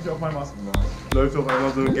 Und nicht auf mein Maskenglas. Läuft auf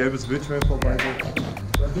einmal so ein gelbes Wildschwein vorbei.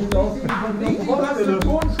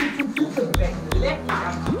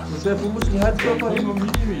 Stefan, du musst die Heizkörper hin.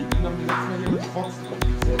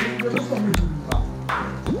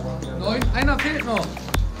 Neun, einer fehlt noch.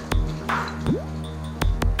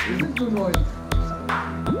 Wir sind nur 9.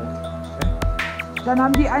 Dann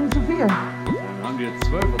haben die einen zu viel. Haben wir jetzt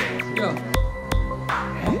 12 oder was? Ja.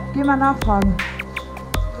 Geh mal nachfragen.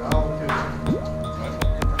 Ja, okay.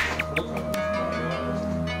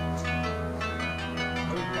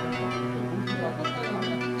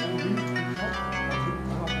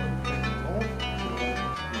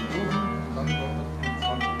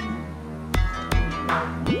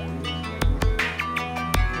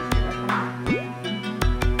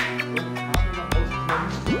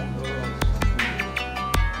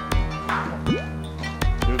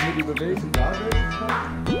 Die bewegen, da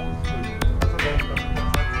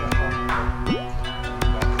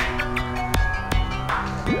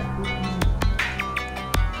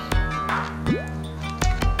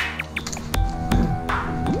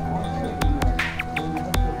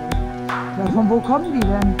Ja, von wo kommen die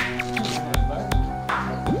denn?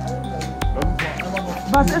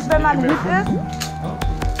 Was ist, wenn man Hit ist?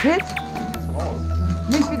 Hit?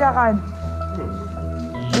 Nicht wieder rein.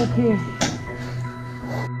 Okay.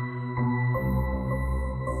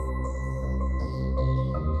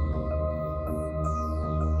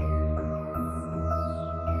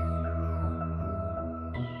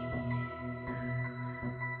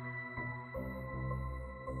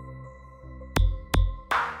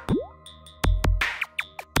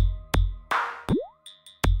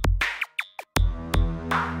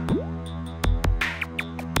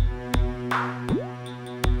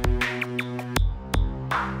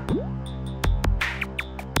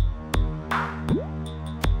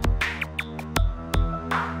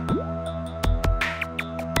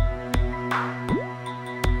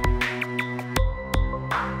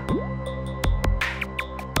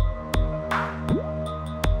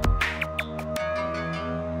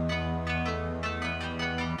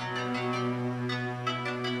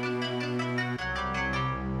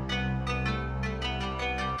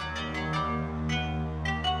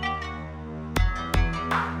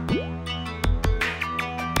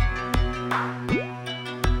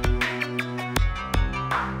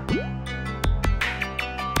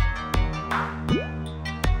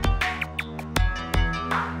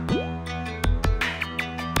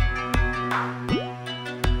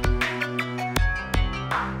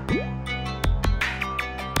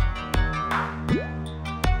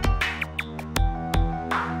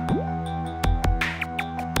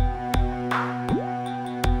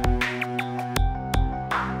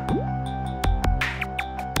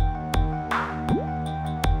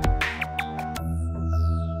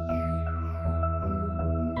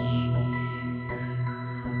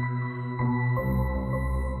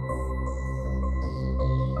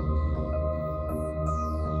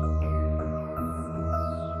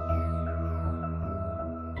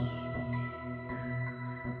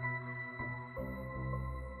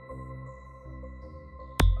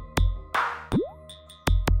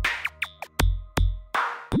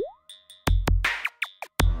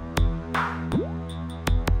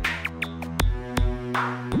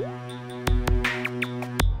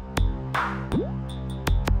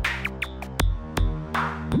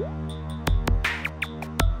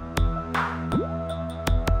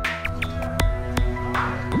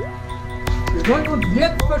 Und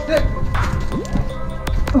jetzt verstecken.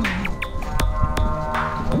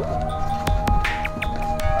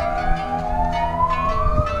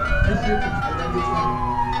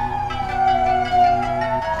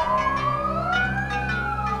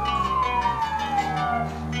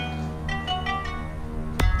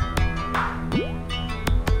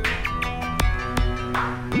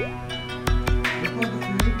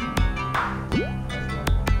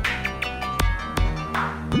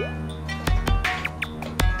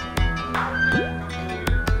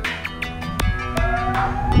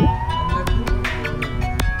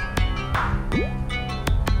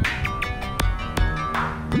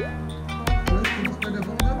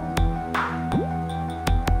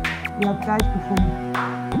 Ihr habt gleich gefunden.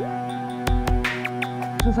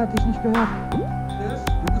 Das hatte ich nicht gehört. Du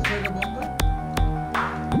bist bei der Bombe?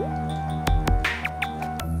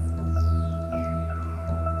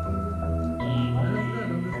 Alles klar,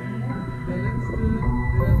 dann bist du der Letzte,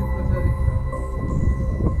 der das jetzt verteidigt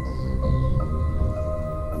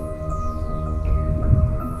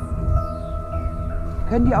hat.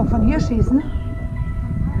 Können die auch von hier schießen?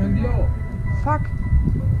 Können die auch. Fuck.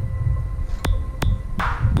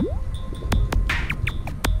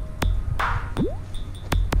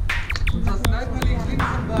 Unser Sniper liegt links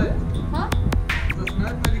im Wald. Unser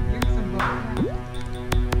Sniper liegt links im Wald.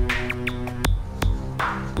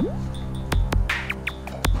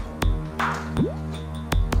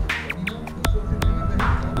 Nina, kannst du uns den Finger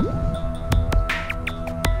dahinter?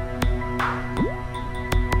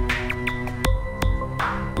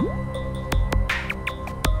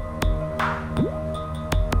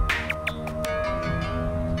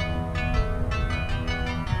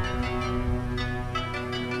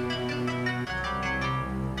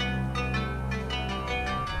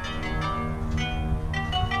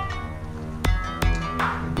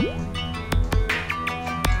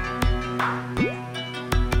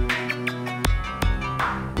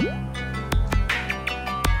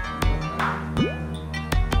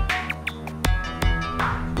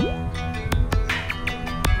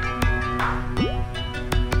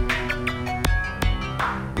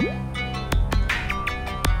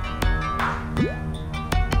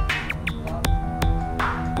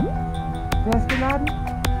 Wer ist geladen?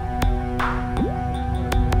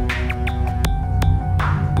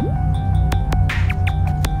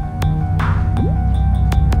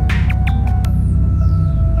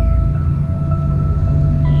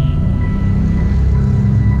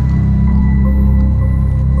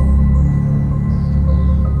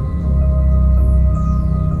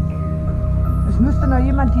 Es müsste noch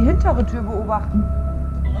jemand die hintere Tür beobachten.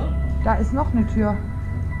 Da ist noch eine Tür.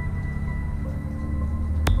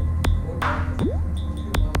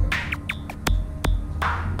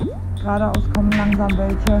 Geradeaus kommen langsam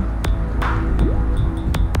welche.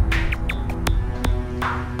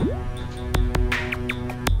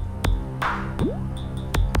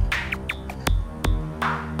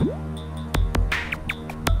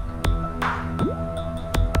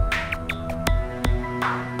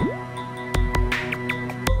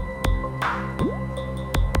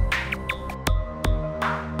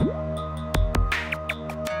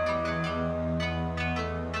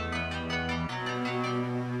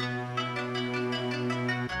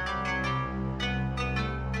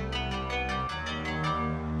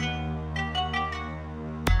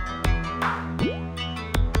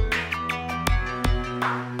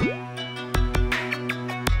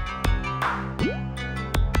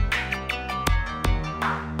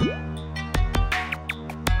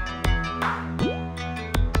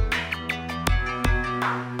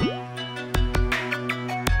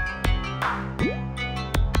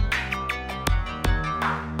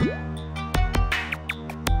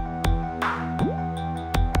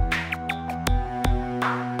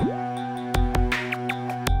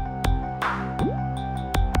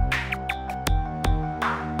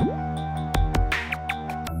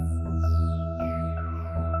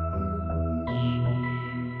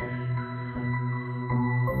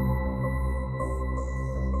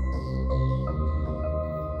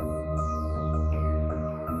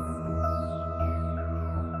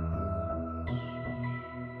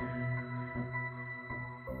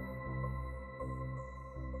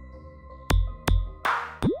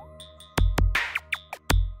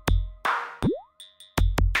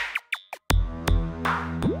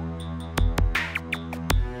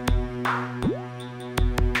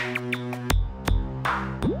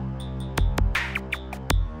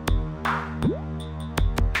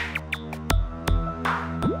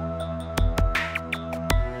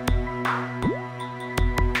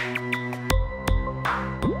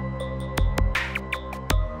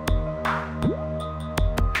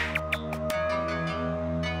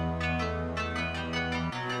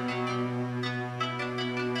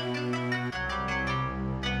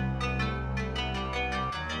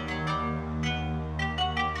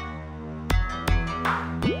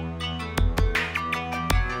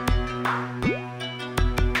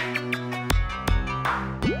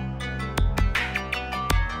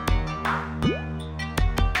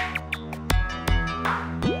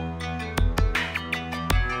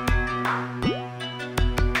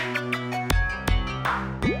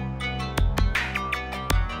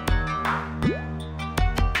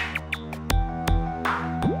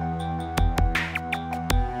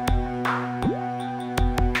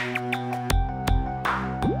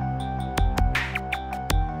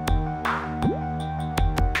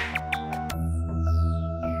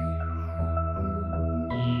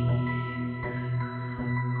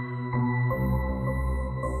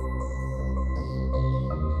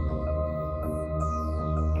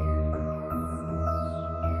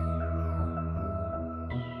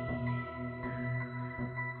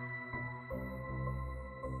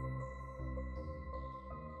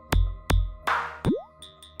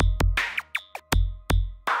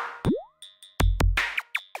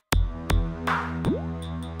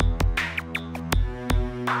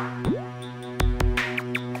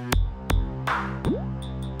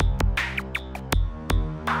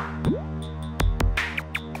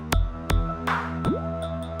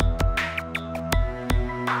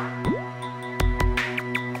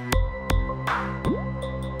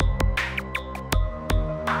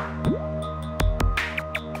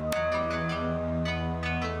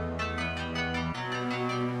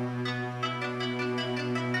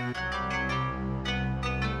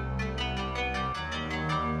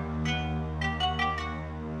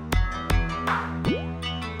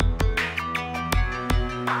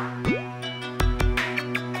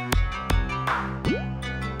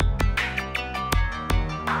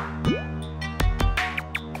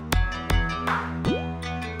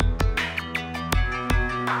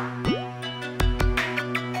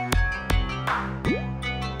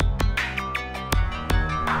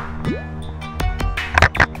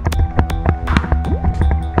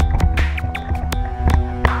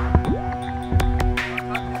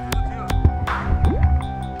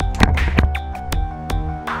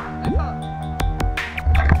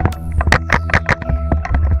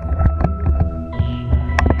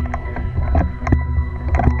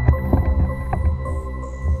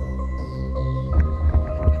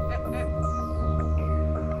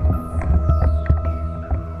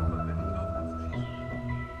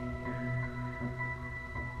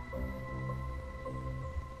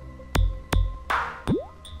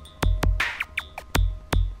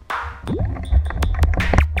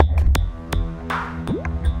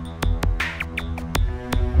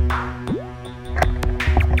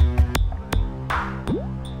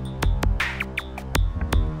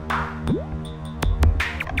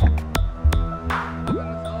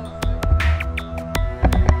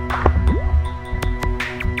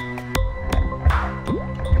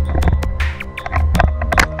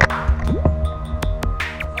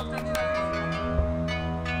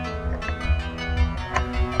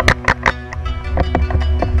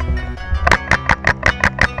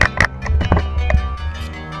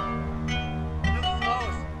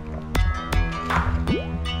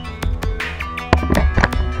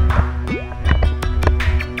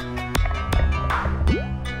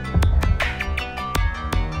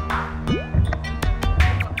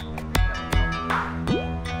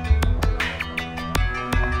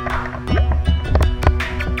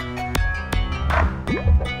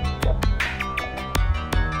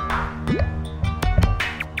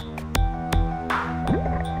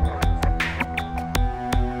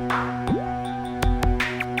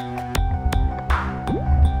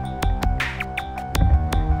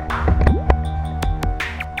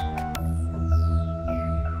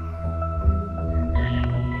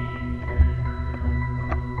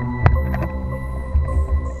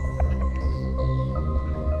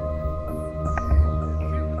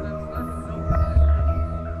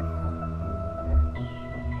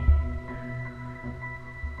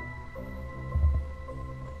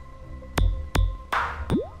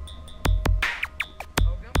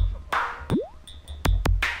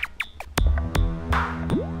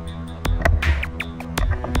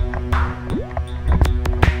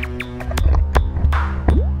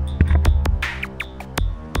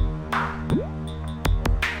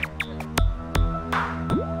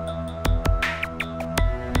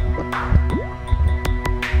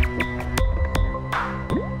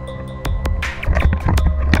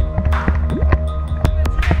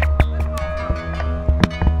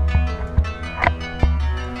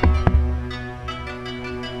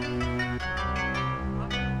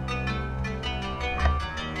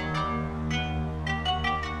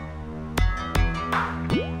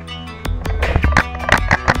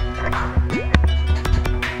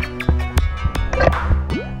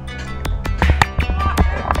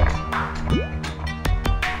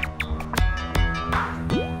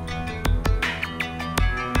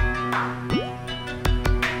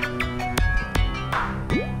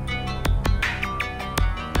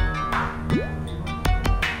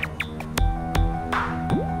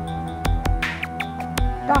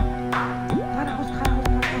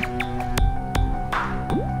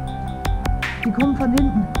 von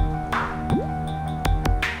hinten.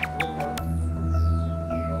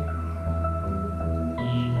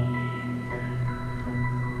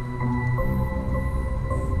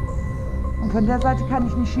 Und von der Seite kann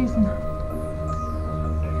ich nicht schießen.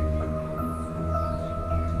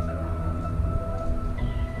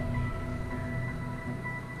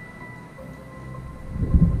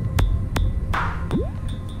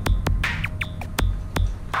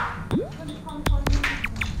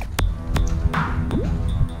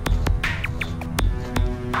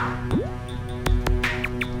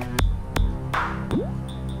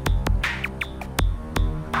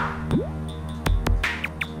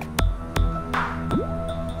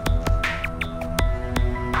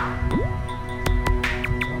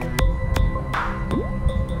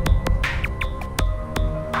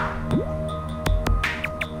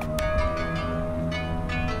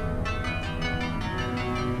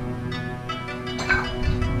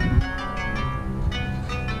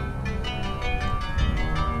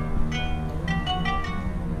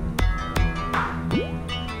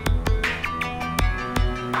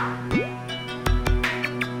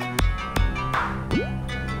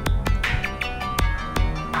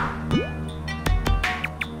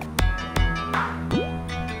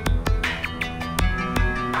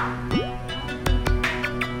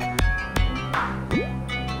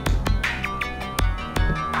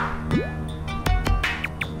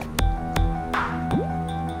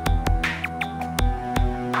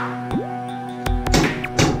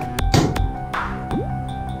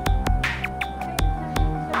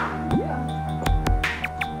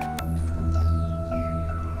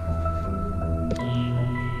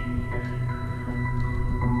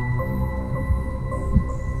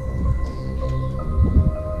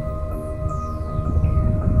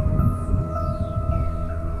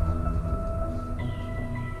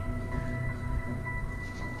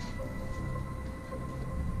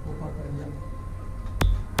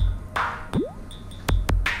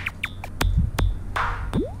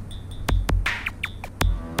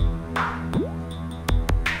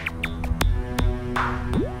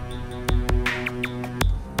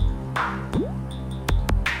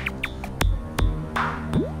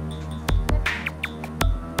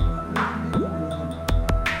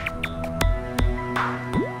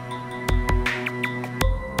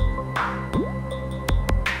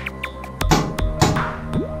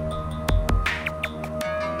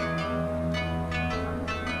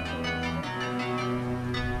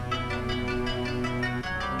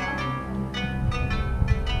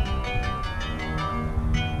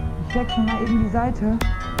 Ich wechsle mal eben die Seite.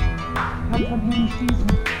 Ich kann von hier nicht schießen.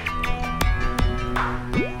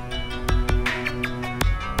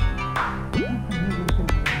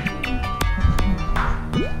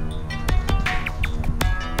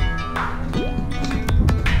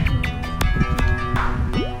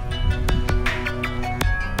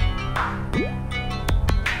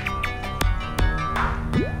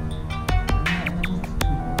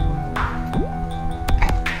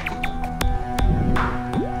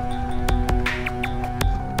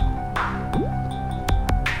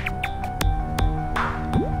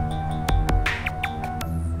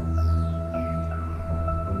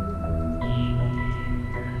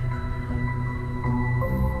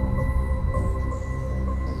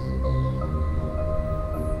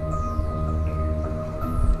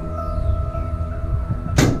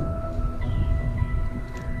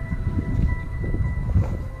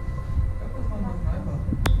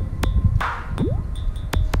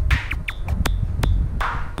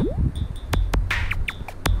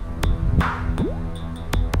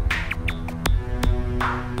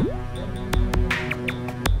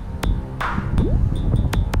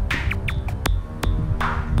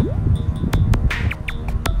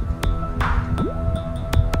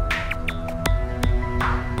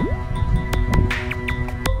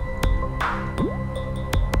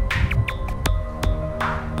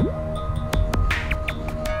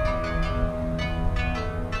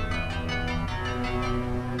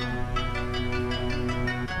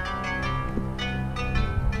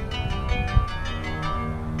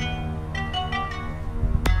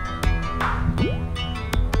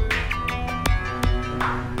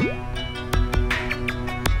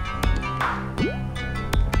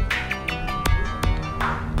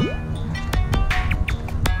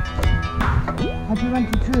 Hat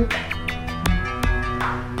jemand die Tür?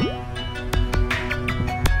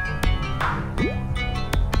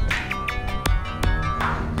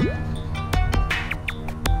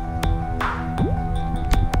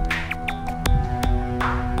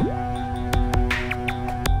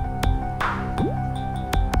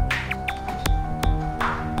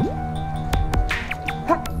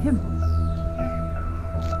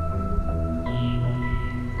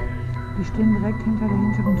 stehen direkt hinter der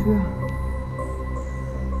hinteren Tür.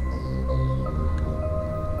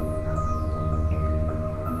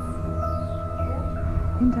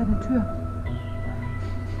 Hinter der Tür.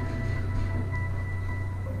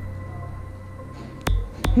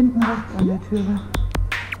 Hinten rechts an der Türe.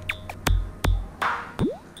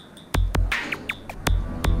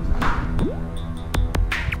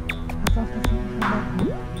 Pass auf, dass ich nicht verlaufe.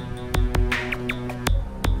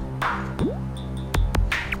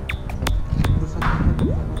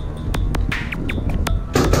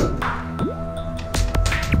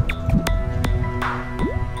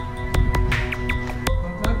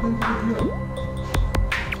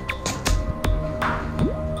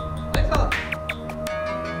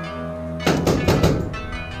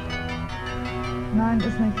 Nein,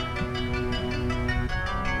 ist nicht.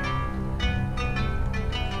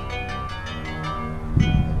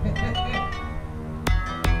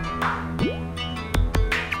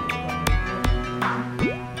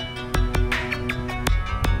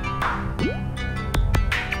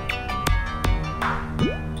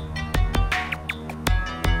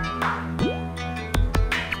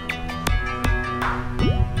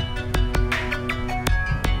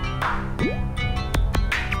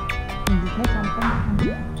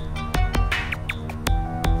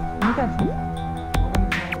 Negativ.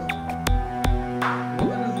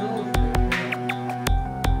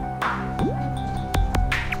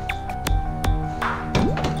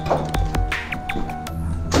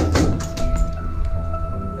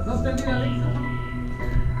 Was hast du denn wieder links?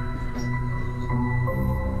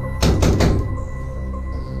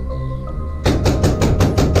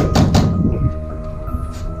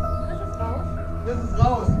 Das ist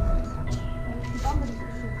raus.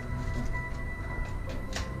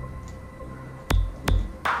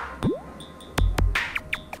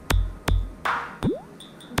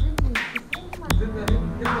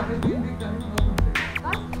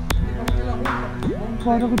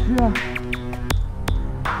 Vordere Tür.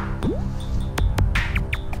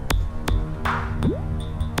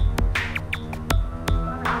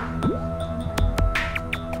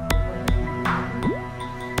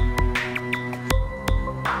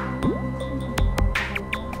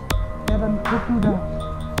 Ja, dann guck du da.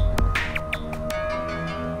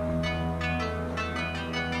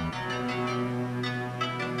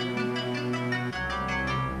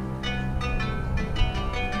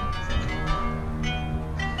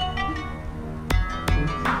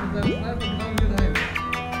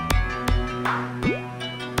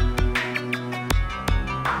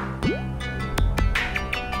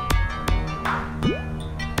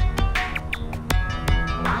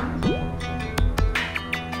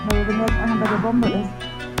 Aber wenn jetzt einer bei der Bombe ist.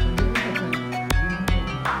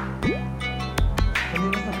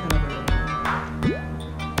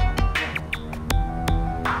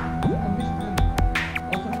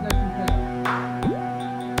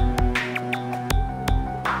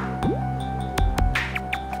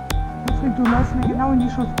 Patrick, du läufst mir genau in die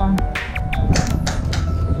Schussbahn.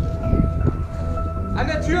 An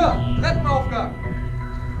der Tür! Treppenaufgang!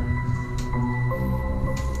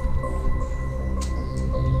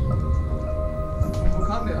 Wo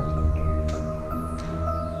kam der?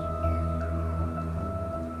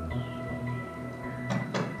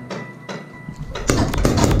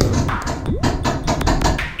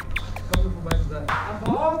 Kommt mir vorbei zu sein. Am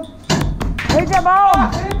Baum! Hält der Baum!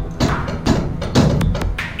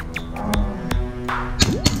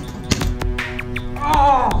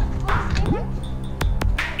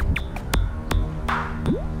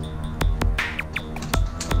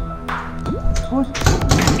 Wo ist?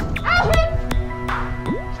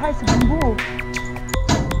 Scheiße, von wo?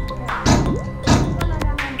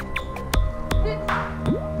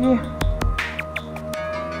 Hier.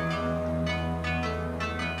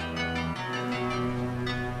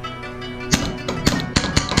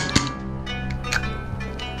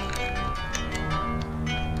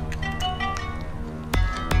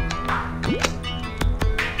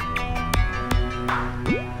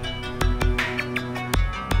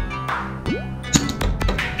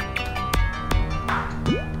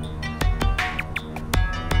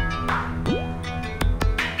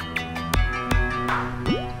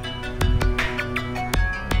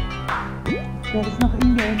 Der ist noch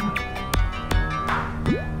in Game.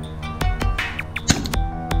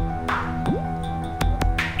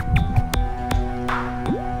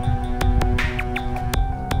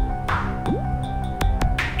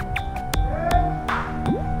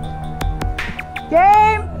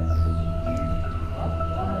 Game!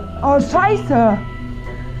 Oh, Scheiße!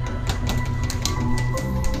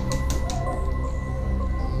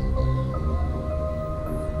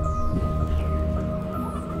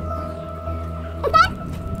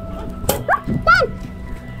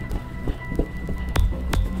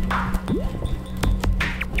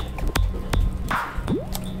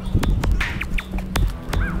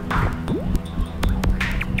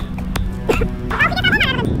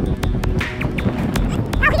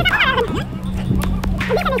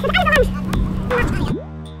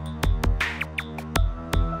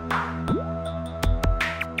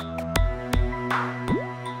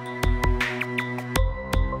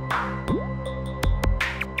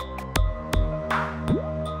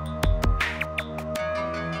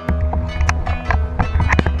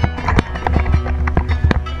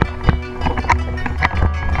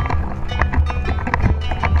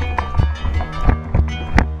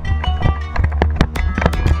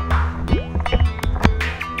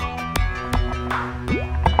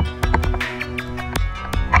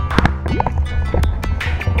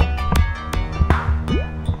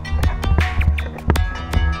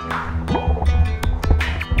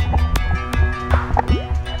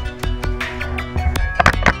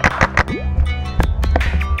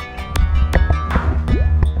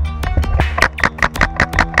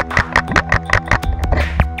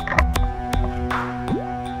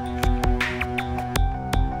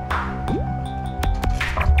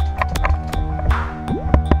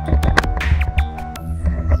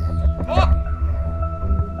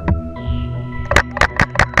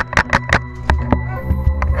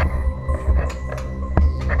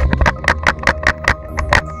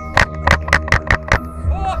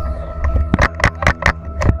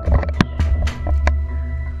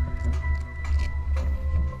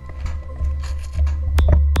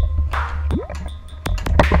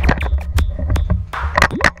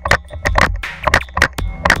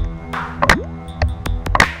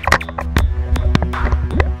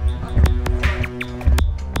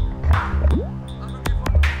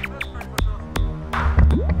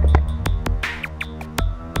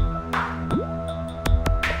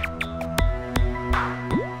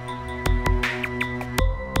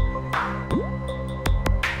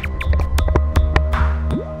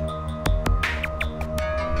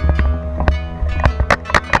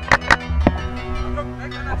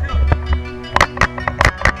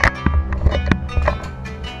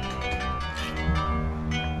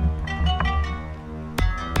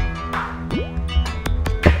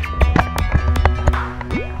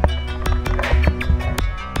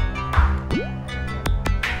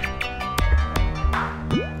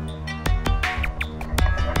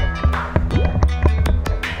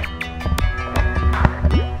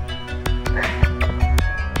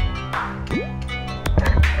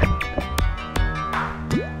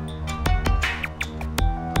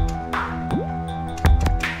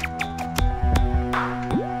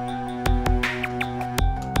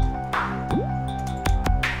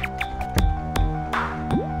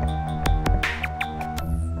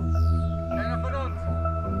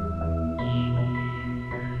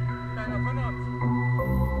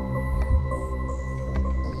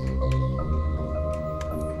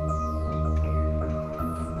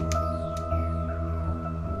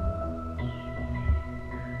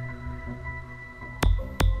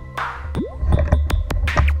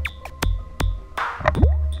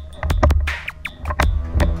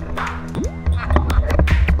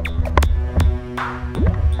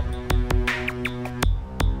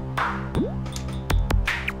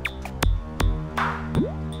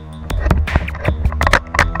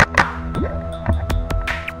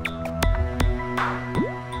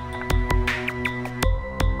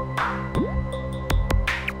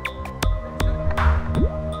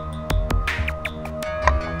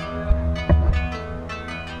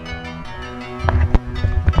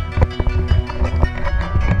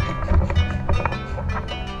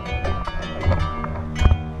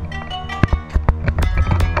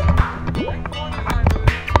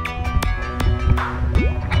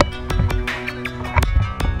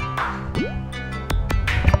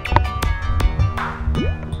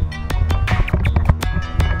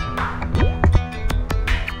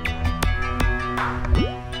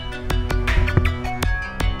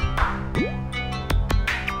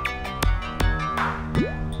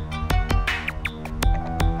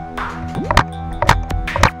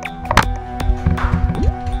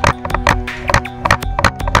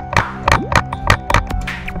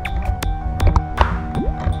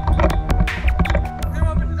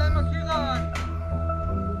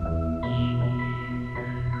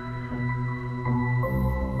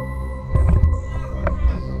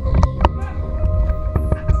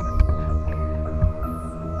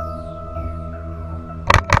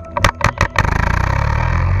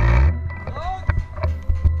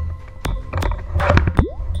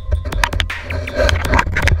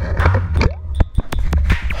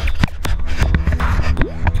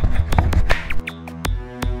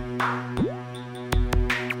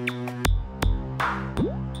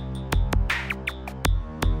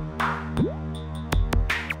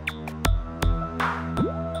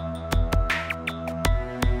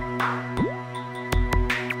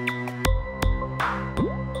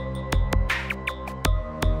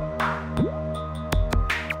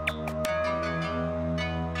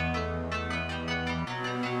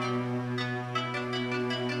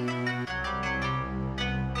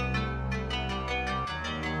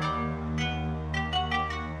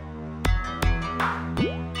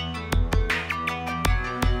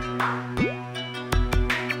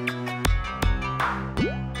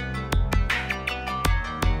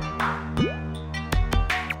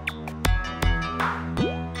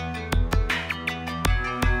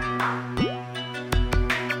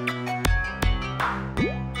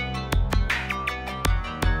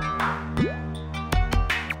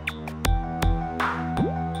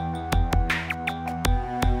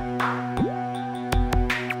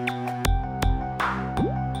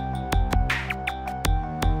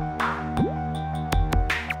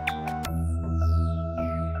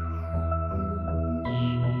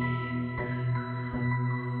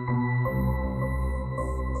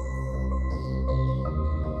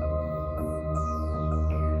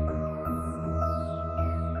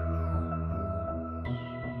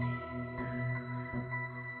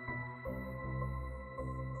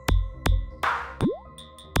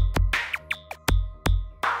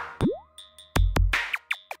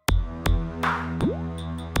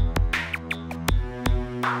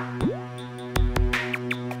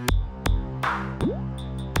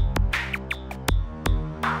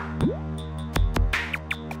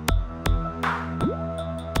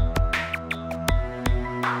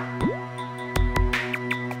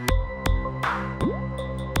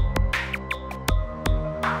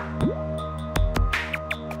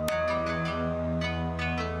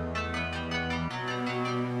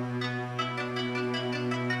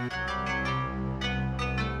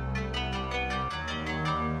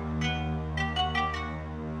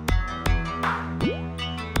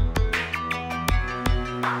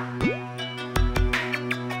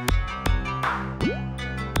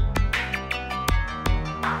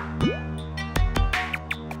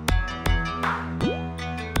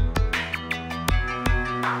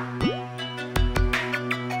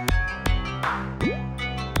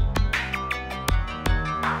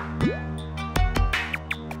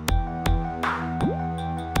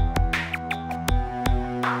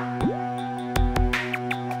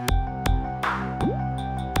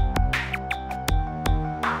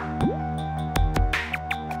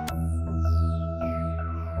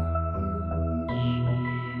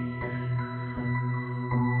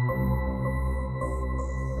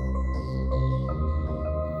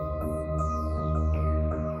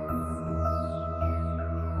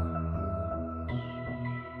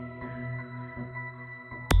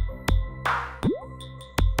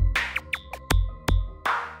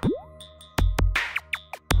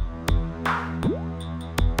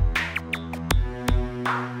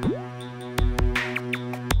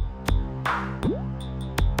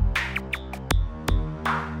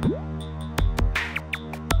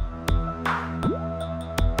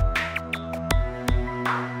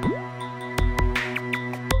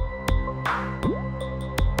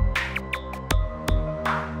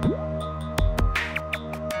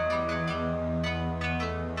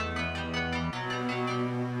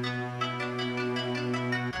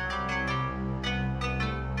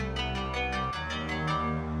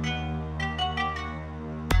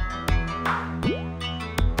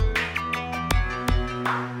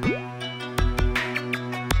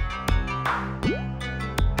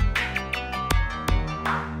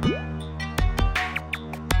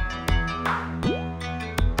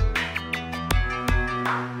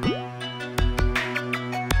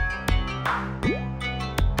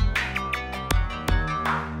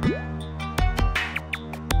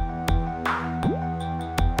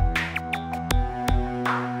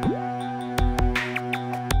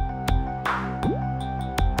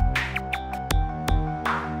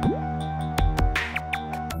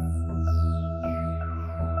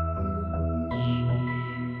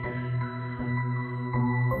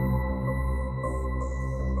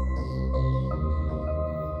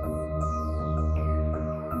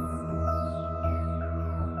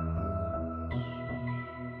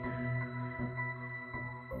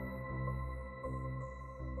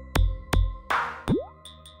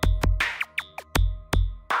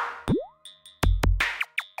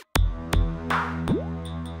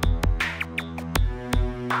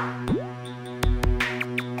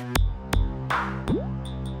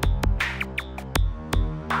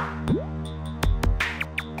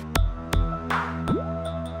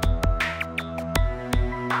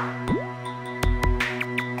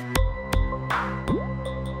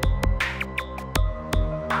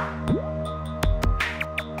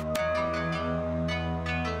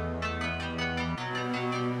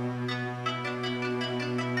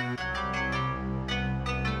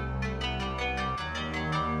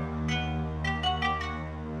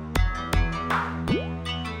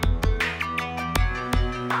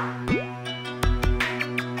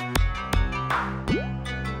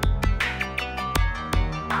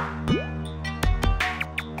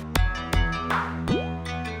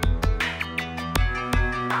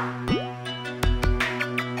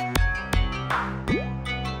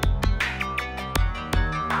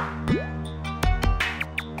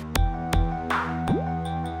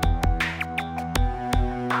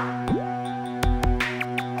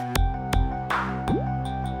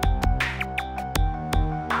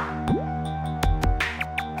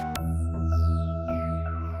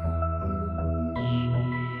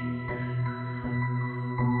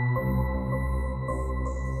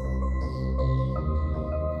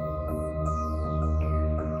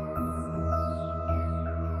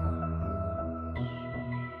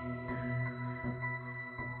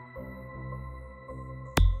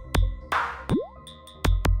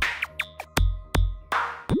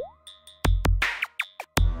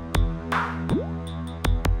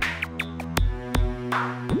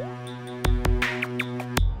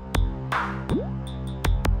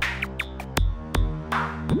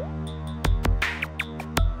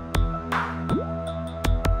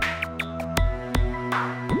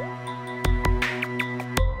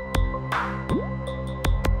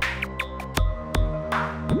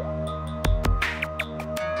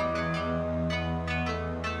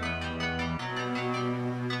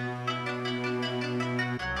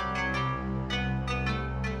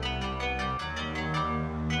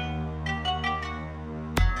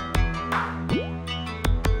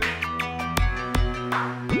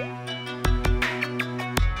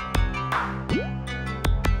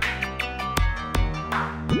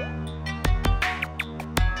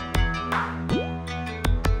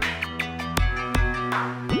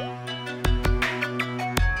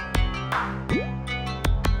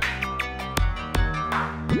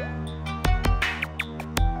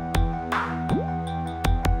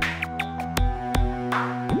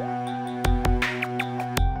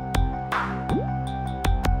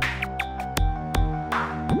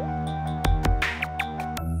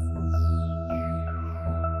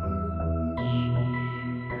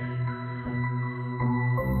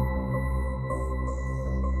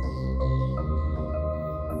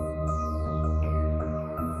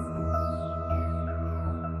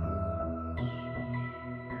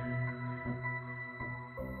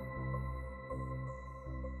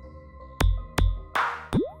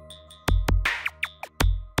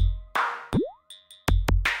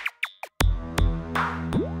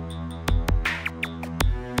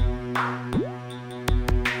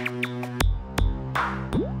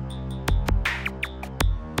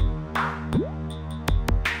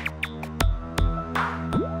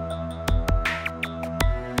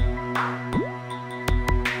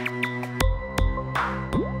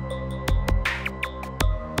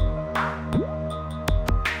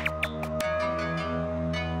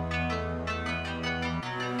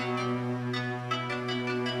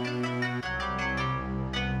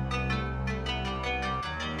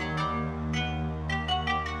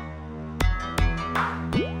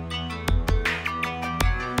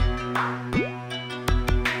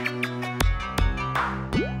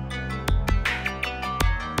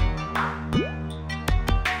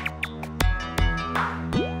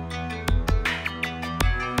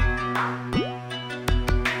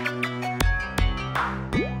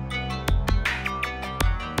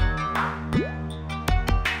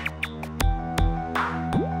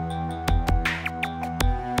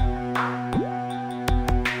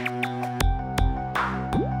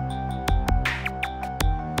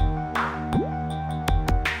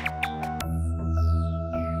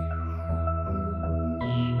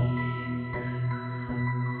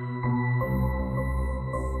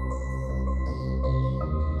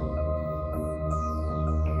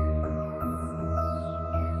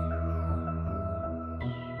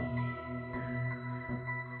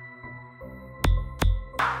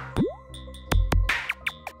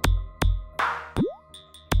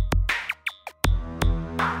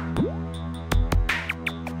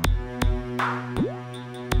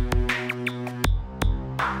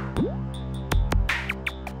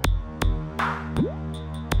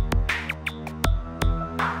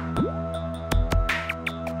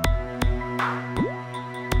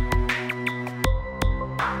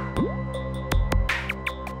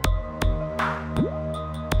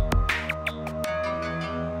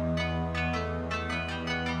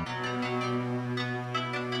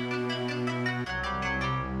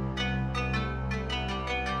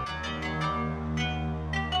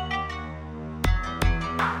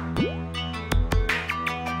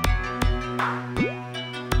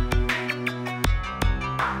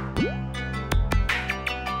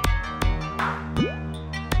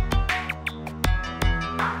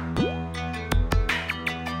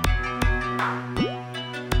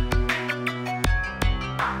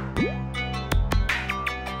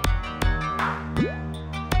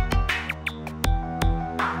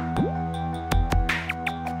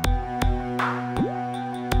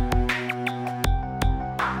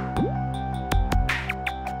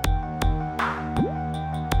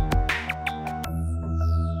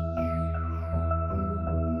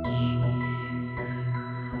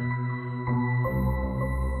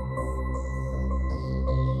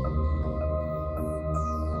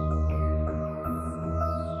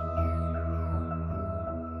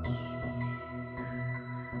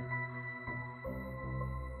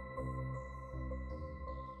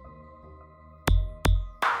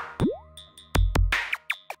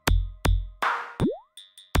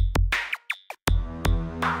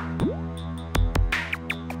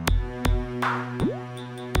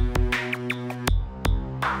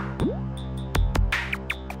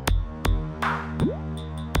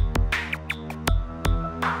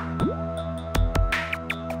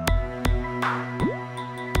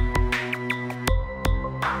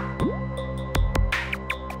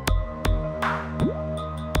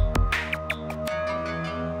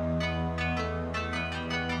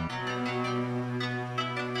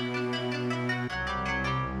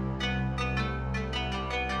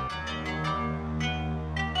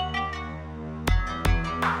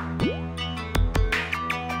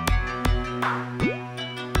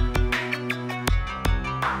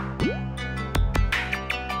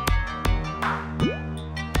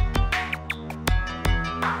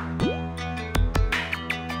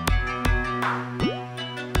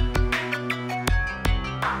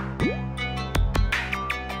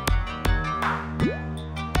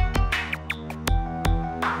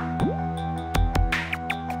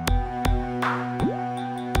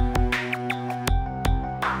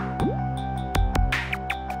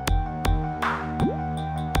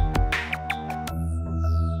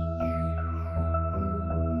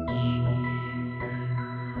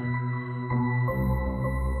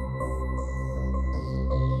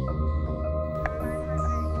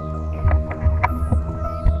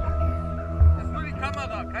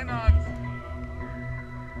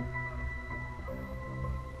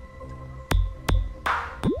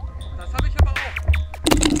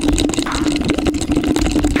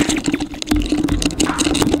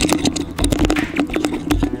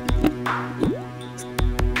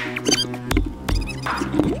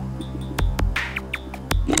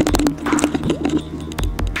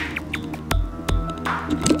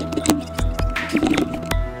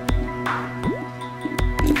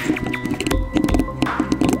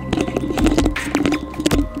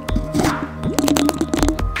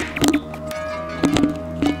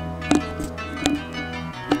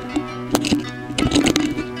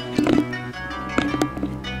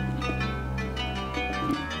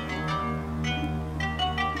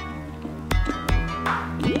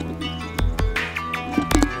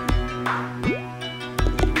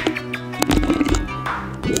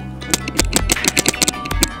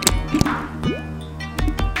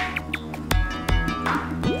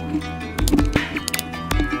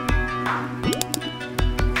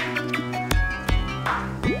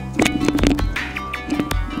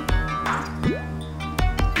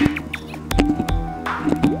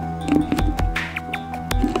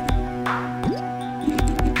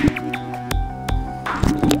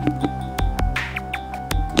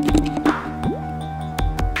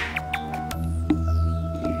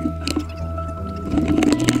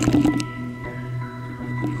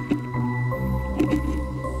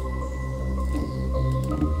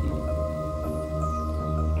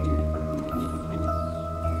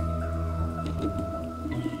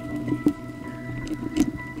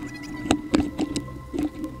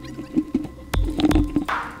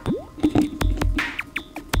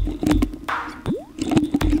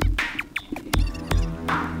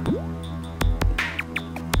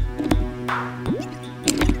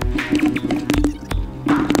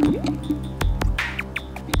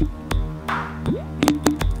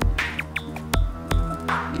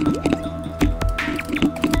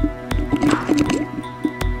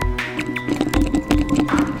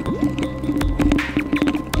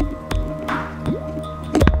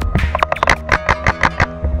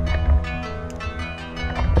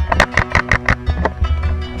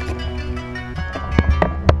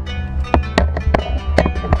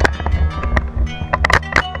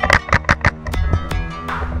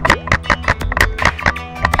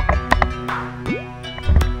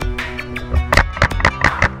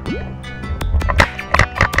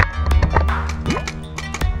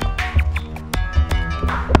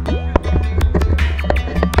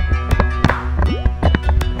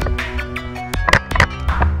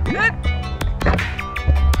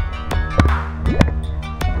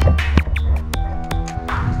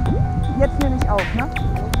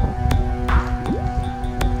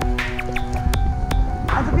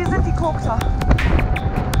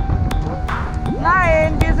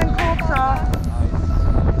 Nein, wir sind Kokser.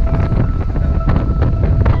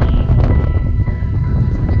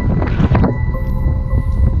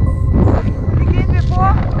 Wie gehen wir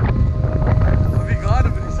vor? Wie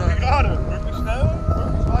gerade, würde ich sagen. Wie gerade. Wirklich schnell,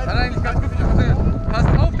 wirklich weit. Kann eigentlich ganz gut passieren.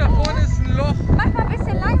 Passt auf, da vorne ist ein Loch. Manchmal ein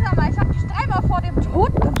bisschen langsamer. Ich habe dich dreimal vor dem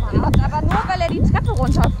Tod gewarnt, aber nur weil er die Treppe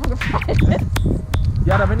runtergefallen ist.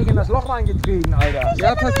 Ja, da bin ich in das Loch reingetreten, Alter.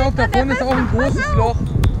 Ja, pass auf, da vorne ist auch ein großes Loch.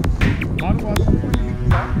 Manu, hast du gesagt?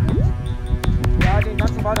 Ja, den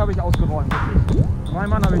ganzen Wald habe ich ausgeräumt. 3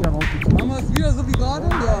 Mann habe ich da rausgezogen. Machen wir es wieder so wie gerade?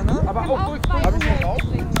 Ja, ne? Aber auch durch. Hab ich noch raus?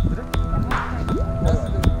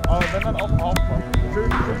 Aber wenn dann auf dem Hauptplatz.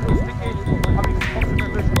 Schön stickig. Habe ich das trotzdem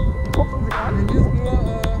erwischt. Gucken Sie an. Hier ist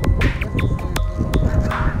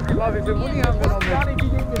nur, wie viel Muni haben wir noch mit?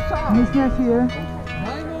 Nicht mehr viel.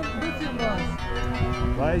 Nein, nur ein bisschen was.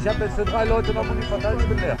 Weil ich habe jetzt für 3 Leute noch Muni verteilt, ich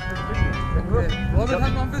bin leer. Okay. Robert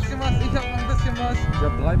hat noch ein bisschen was, ich habe noch ein bisschen was. Ich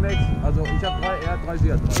habe 3 Max, also ich habe 3, er hat 3,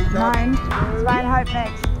 sie hat 3. Nein, 2,5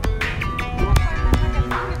 Max.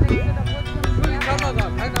 Für die Kamera,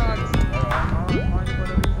 keine Angst.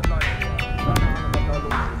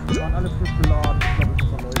 Die waren alle frisch geladen, ich glaube, das ist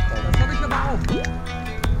verläuft. Das habe ich aber auch.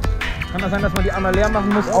 Kann das sein, dass man die einmal leer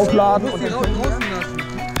machen muss, aufladen und dann draußen lassen?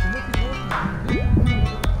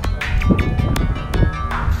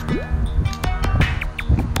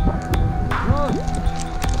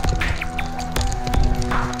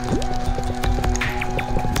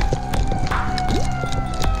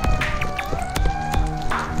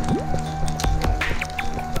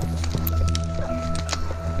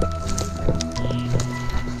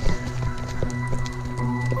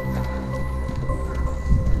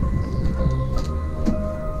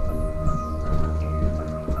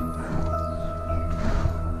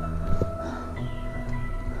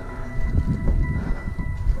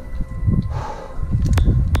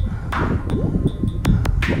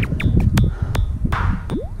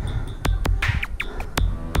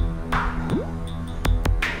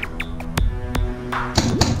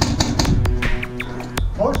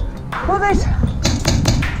 Vorsicht!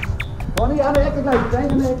 Ronny, an der Ecke gleich,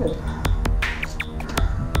 gleich in der Ecke.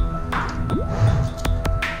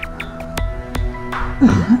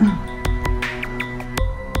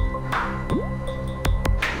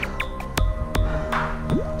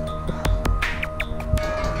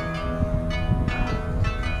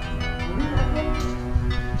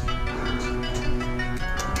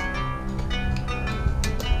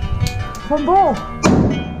 Von wo?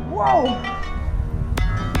 Wow!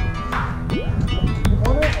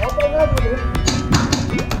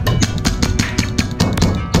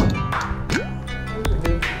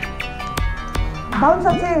 Bei uns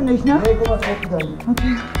erzählen nicht, ne? Nee, guck mal, ist aufgegangen.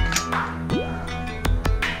 Okay.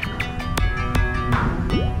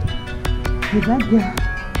 Wie seid ihr?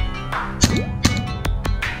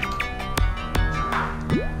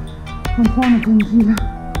 Von vorne kommen viele.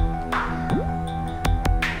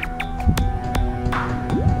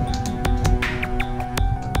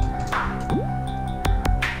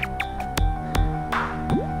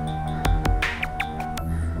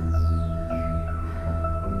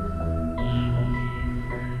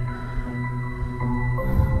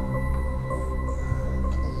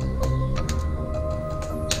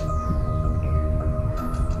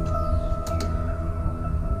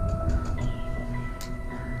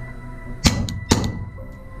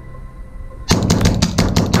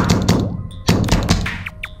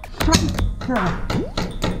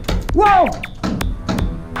 Wow!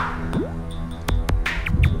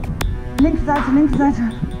 Linke Seite, linke Seite.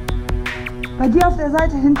 Bei dir auf der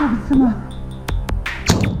Seite hinter dem Zimmer.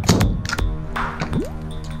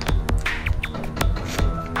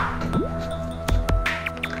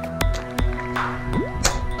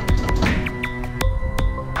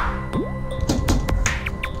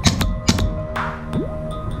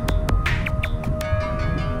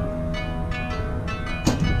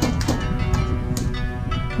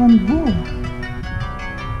 Von wo?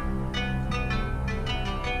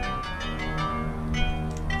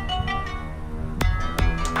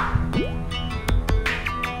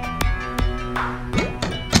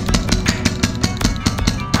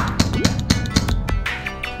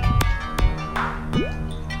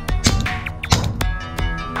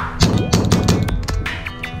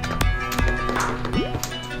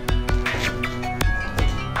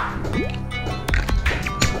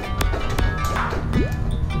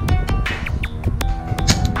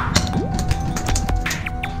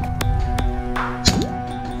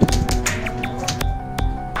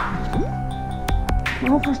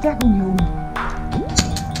 Braucht Verstärkung hier oben.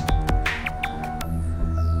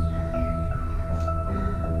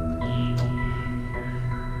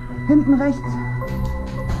 Hinten rechts.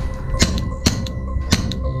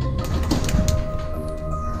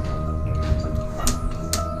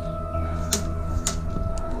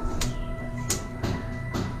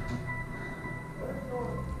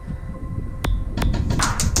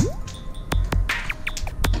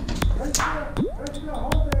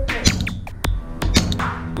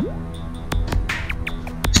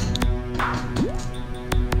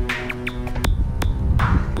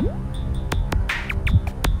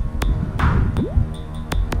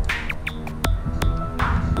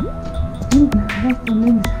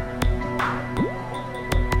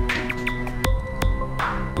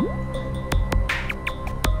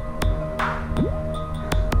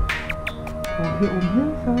 Frage um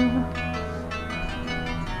Hilfe.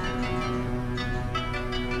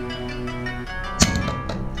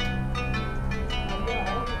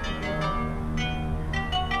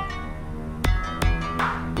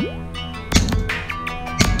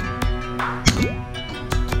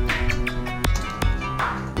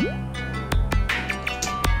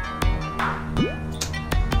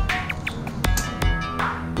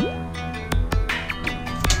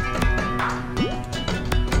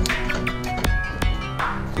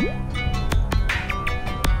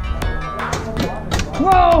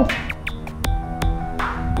 Wow!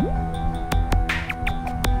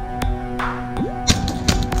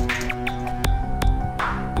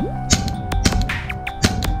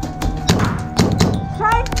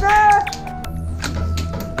 Scheiße!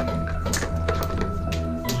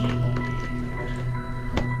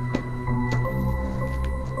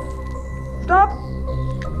 Stopp!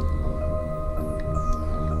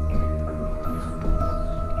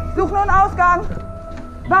 Such nur einen Ausgang.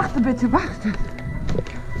 Warte bitte, warte.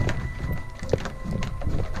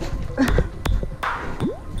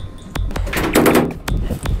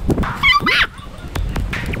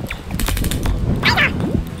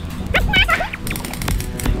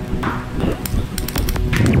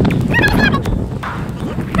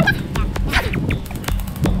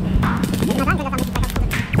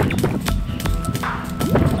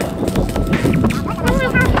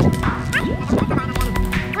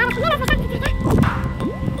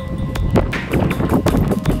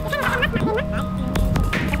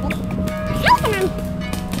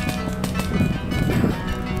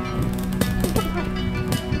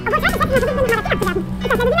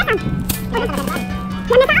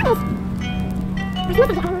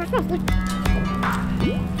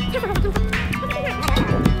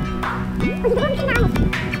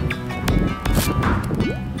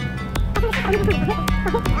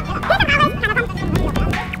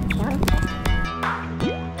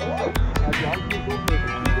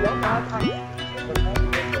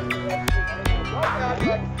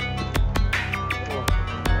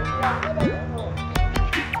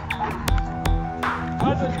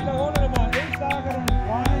 Also ich wiederhole nochmal, ich sage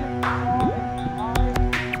 3, 2, 1,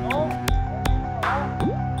 go.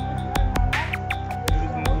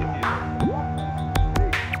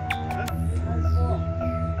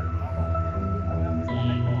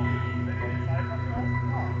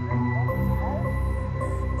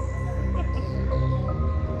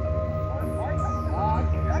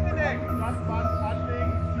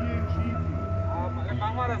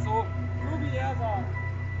 Machen wir das so, wie er sagt.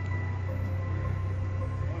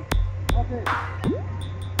 Okay.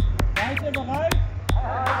 Seid ihr bereit?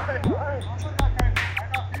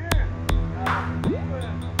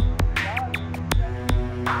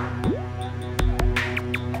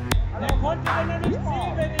 Der konnte denn ja nicht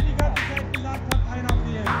sehen, wenn ihr die ganze Zeit gesagt habt, einer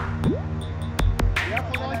fehlt. Wer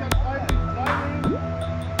von euch hat 3 Leben?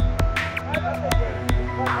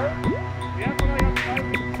 Wer von euch hat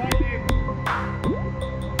 2 Leben?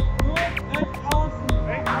 Nur rechts außen.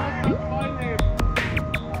 Rechts außen hat 2 Leben.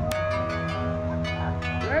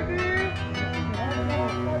 Ready?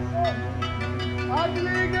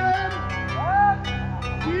 Anlegen!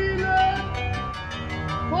 Zielen!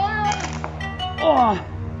 Feuer! Oh!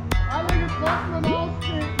 Alle getroffen und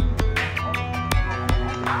austreten!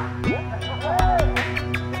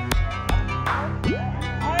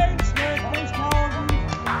 Einschnitt, nicht 1000!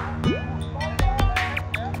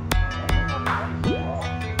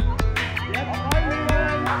 Jetzt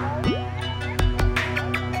reinlegen!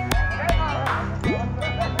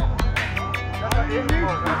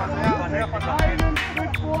 Einen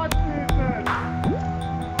Schritt forttreten!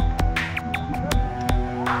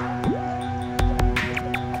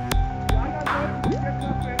 Die anderen sollten sich jetzt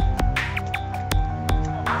noch setzen.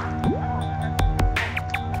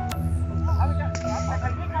 Aber ich hab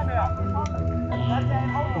keinen Gegner mehr. Dann bleibt ja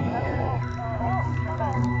ein Auto.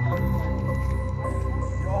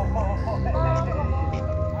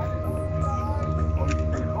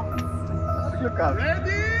 Glück gehabt.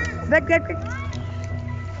 Ready? Weg, weg, weg!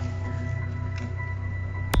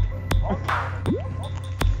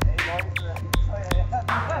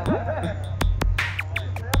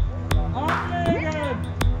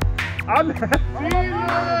 Anlegen!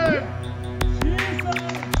 Zielen! Schießen!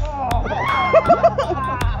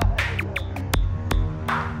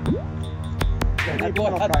 Die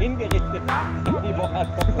Woche hat hingerichtet. Die Woche hat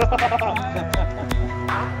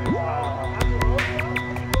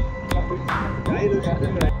geile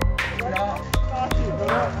Stimme.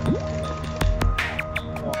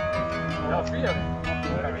 Ja, 4.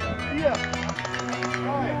 4.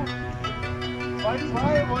 2,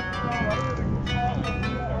 2 und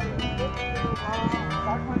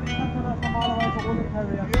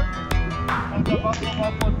Und dann machen wir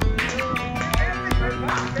mal von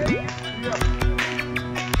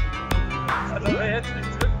Also wer jetzt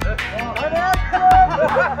nicht trifft, ne?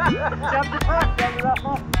 Ich hab gepackt, ja, gesagt,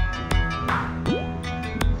 mach.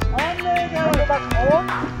 Anlegen! Haben wir was drauf?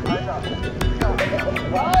 Alter.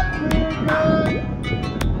 Anlegen!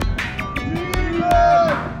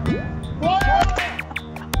 Zielen! Feuer!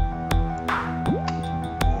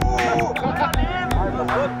 Also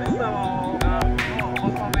rot bist du aber auch. Ja,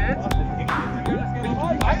 was machen wir jetzt?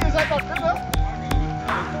 Ihr seid noch drin, ne?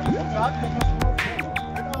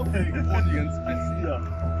 Die ganzen Besten hier.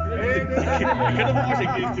 Ich kann doch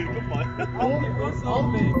mal gehen, guck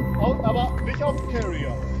mal. Aber nicht auf den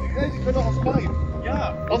Carrier. Sie können doch aufs Bein.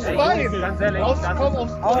 Ja. Aufs Bein! Ganz ehrlich, Komm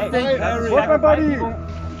aufs Auf den Bein! Carrier.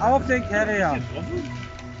 Auf den Carrier.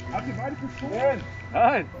 Habt ihr beide gestohlen?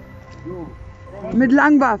 Nein. Mit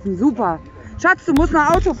Langwaffen, super. Schatz, du musst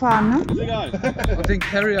nach Auto fahren, ne? Ist egal. Auf den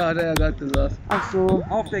Carrier hat er ja gerade gesagt. Ach so.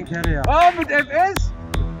 Auf den Carrier. Oh, mit FS?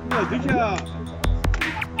 Ja, sicher.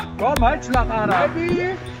 Komm, halt Schlagader. Ready?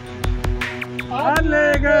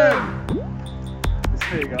 Anlegen!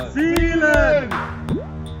 Ist mir egal. Zielen!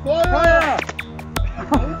 Feuer!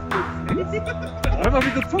 Hör mal,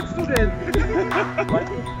 wieso zuckst du denn?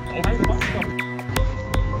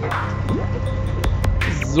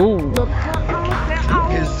 So,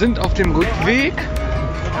 wir sind auf dem Rückweg.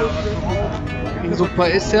 Super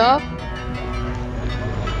ist ja.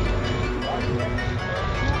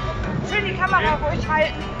 Schön die Kamera ruhig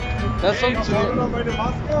halten. Das funktioniert. Meine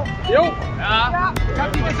Maske? Jo, ja. Ich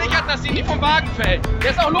hab die gesichert, dass sie nicht vom Wagen fällt.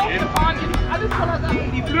 Der ist auch losgefahren, hier liegt alles voller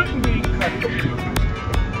Sachen, die flöten gehen können.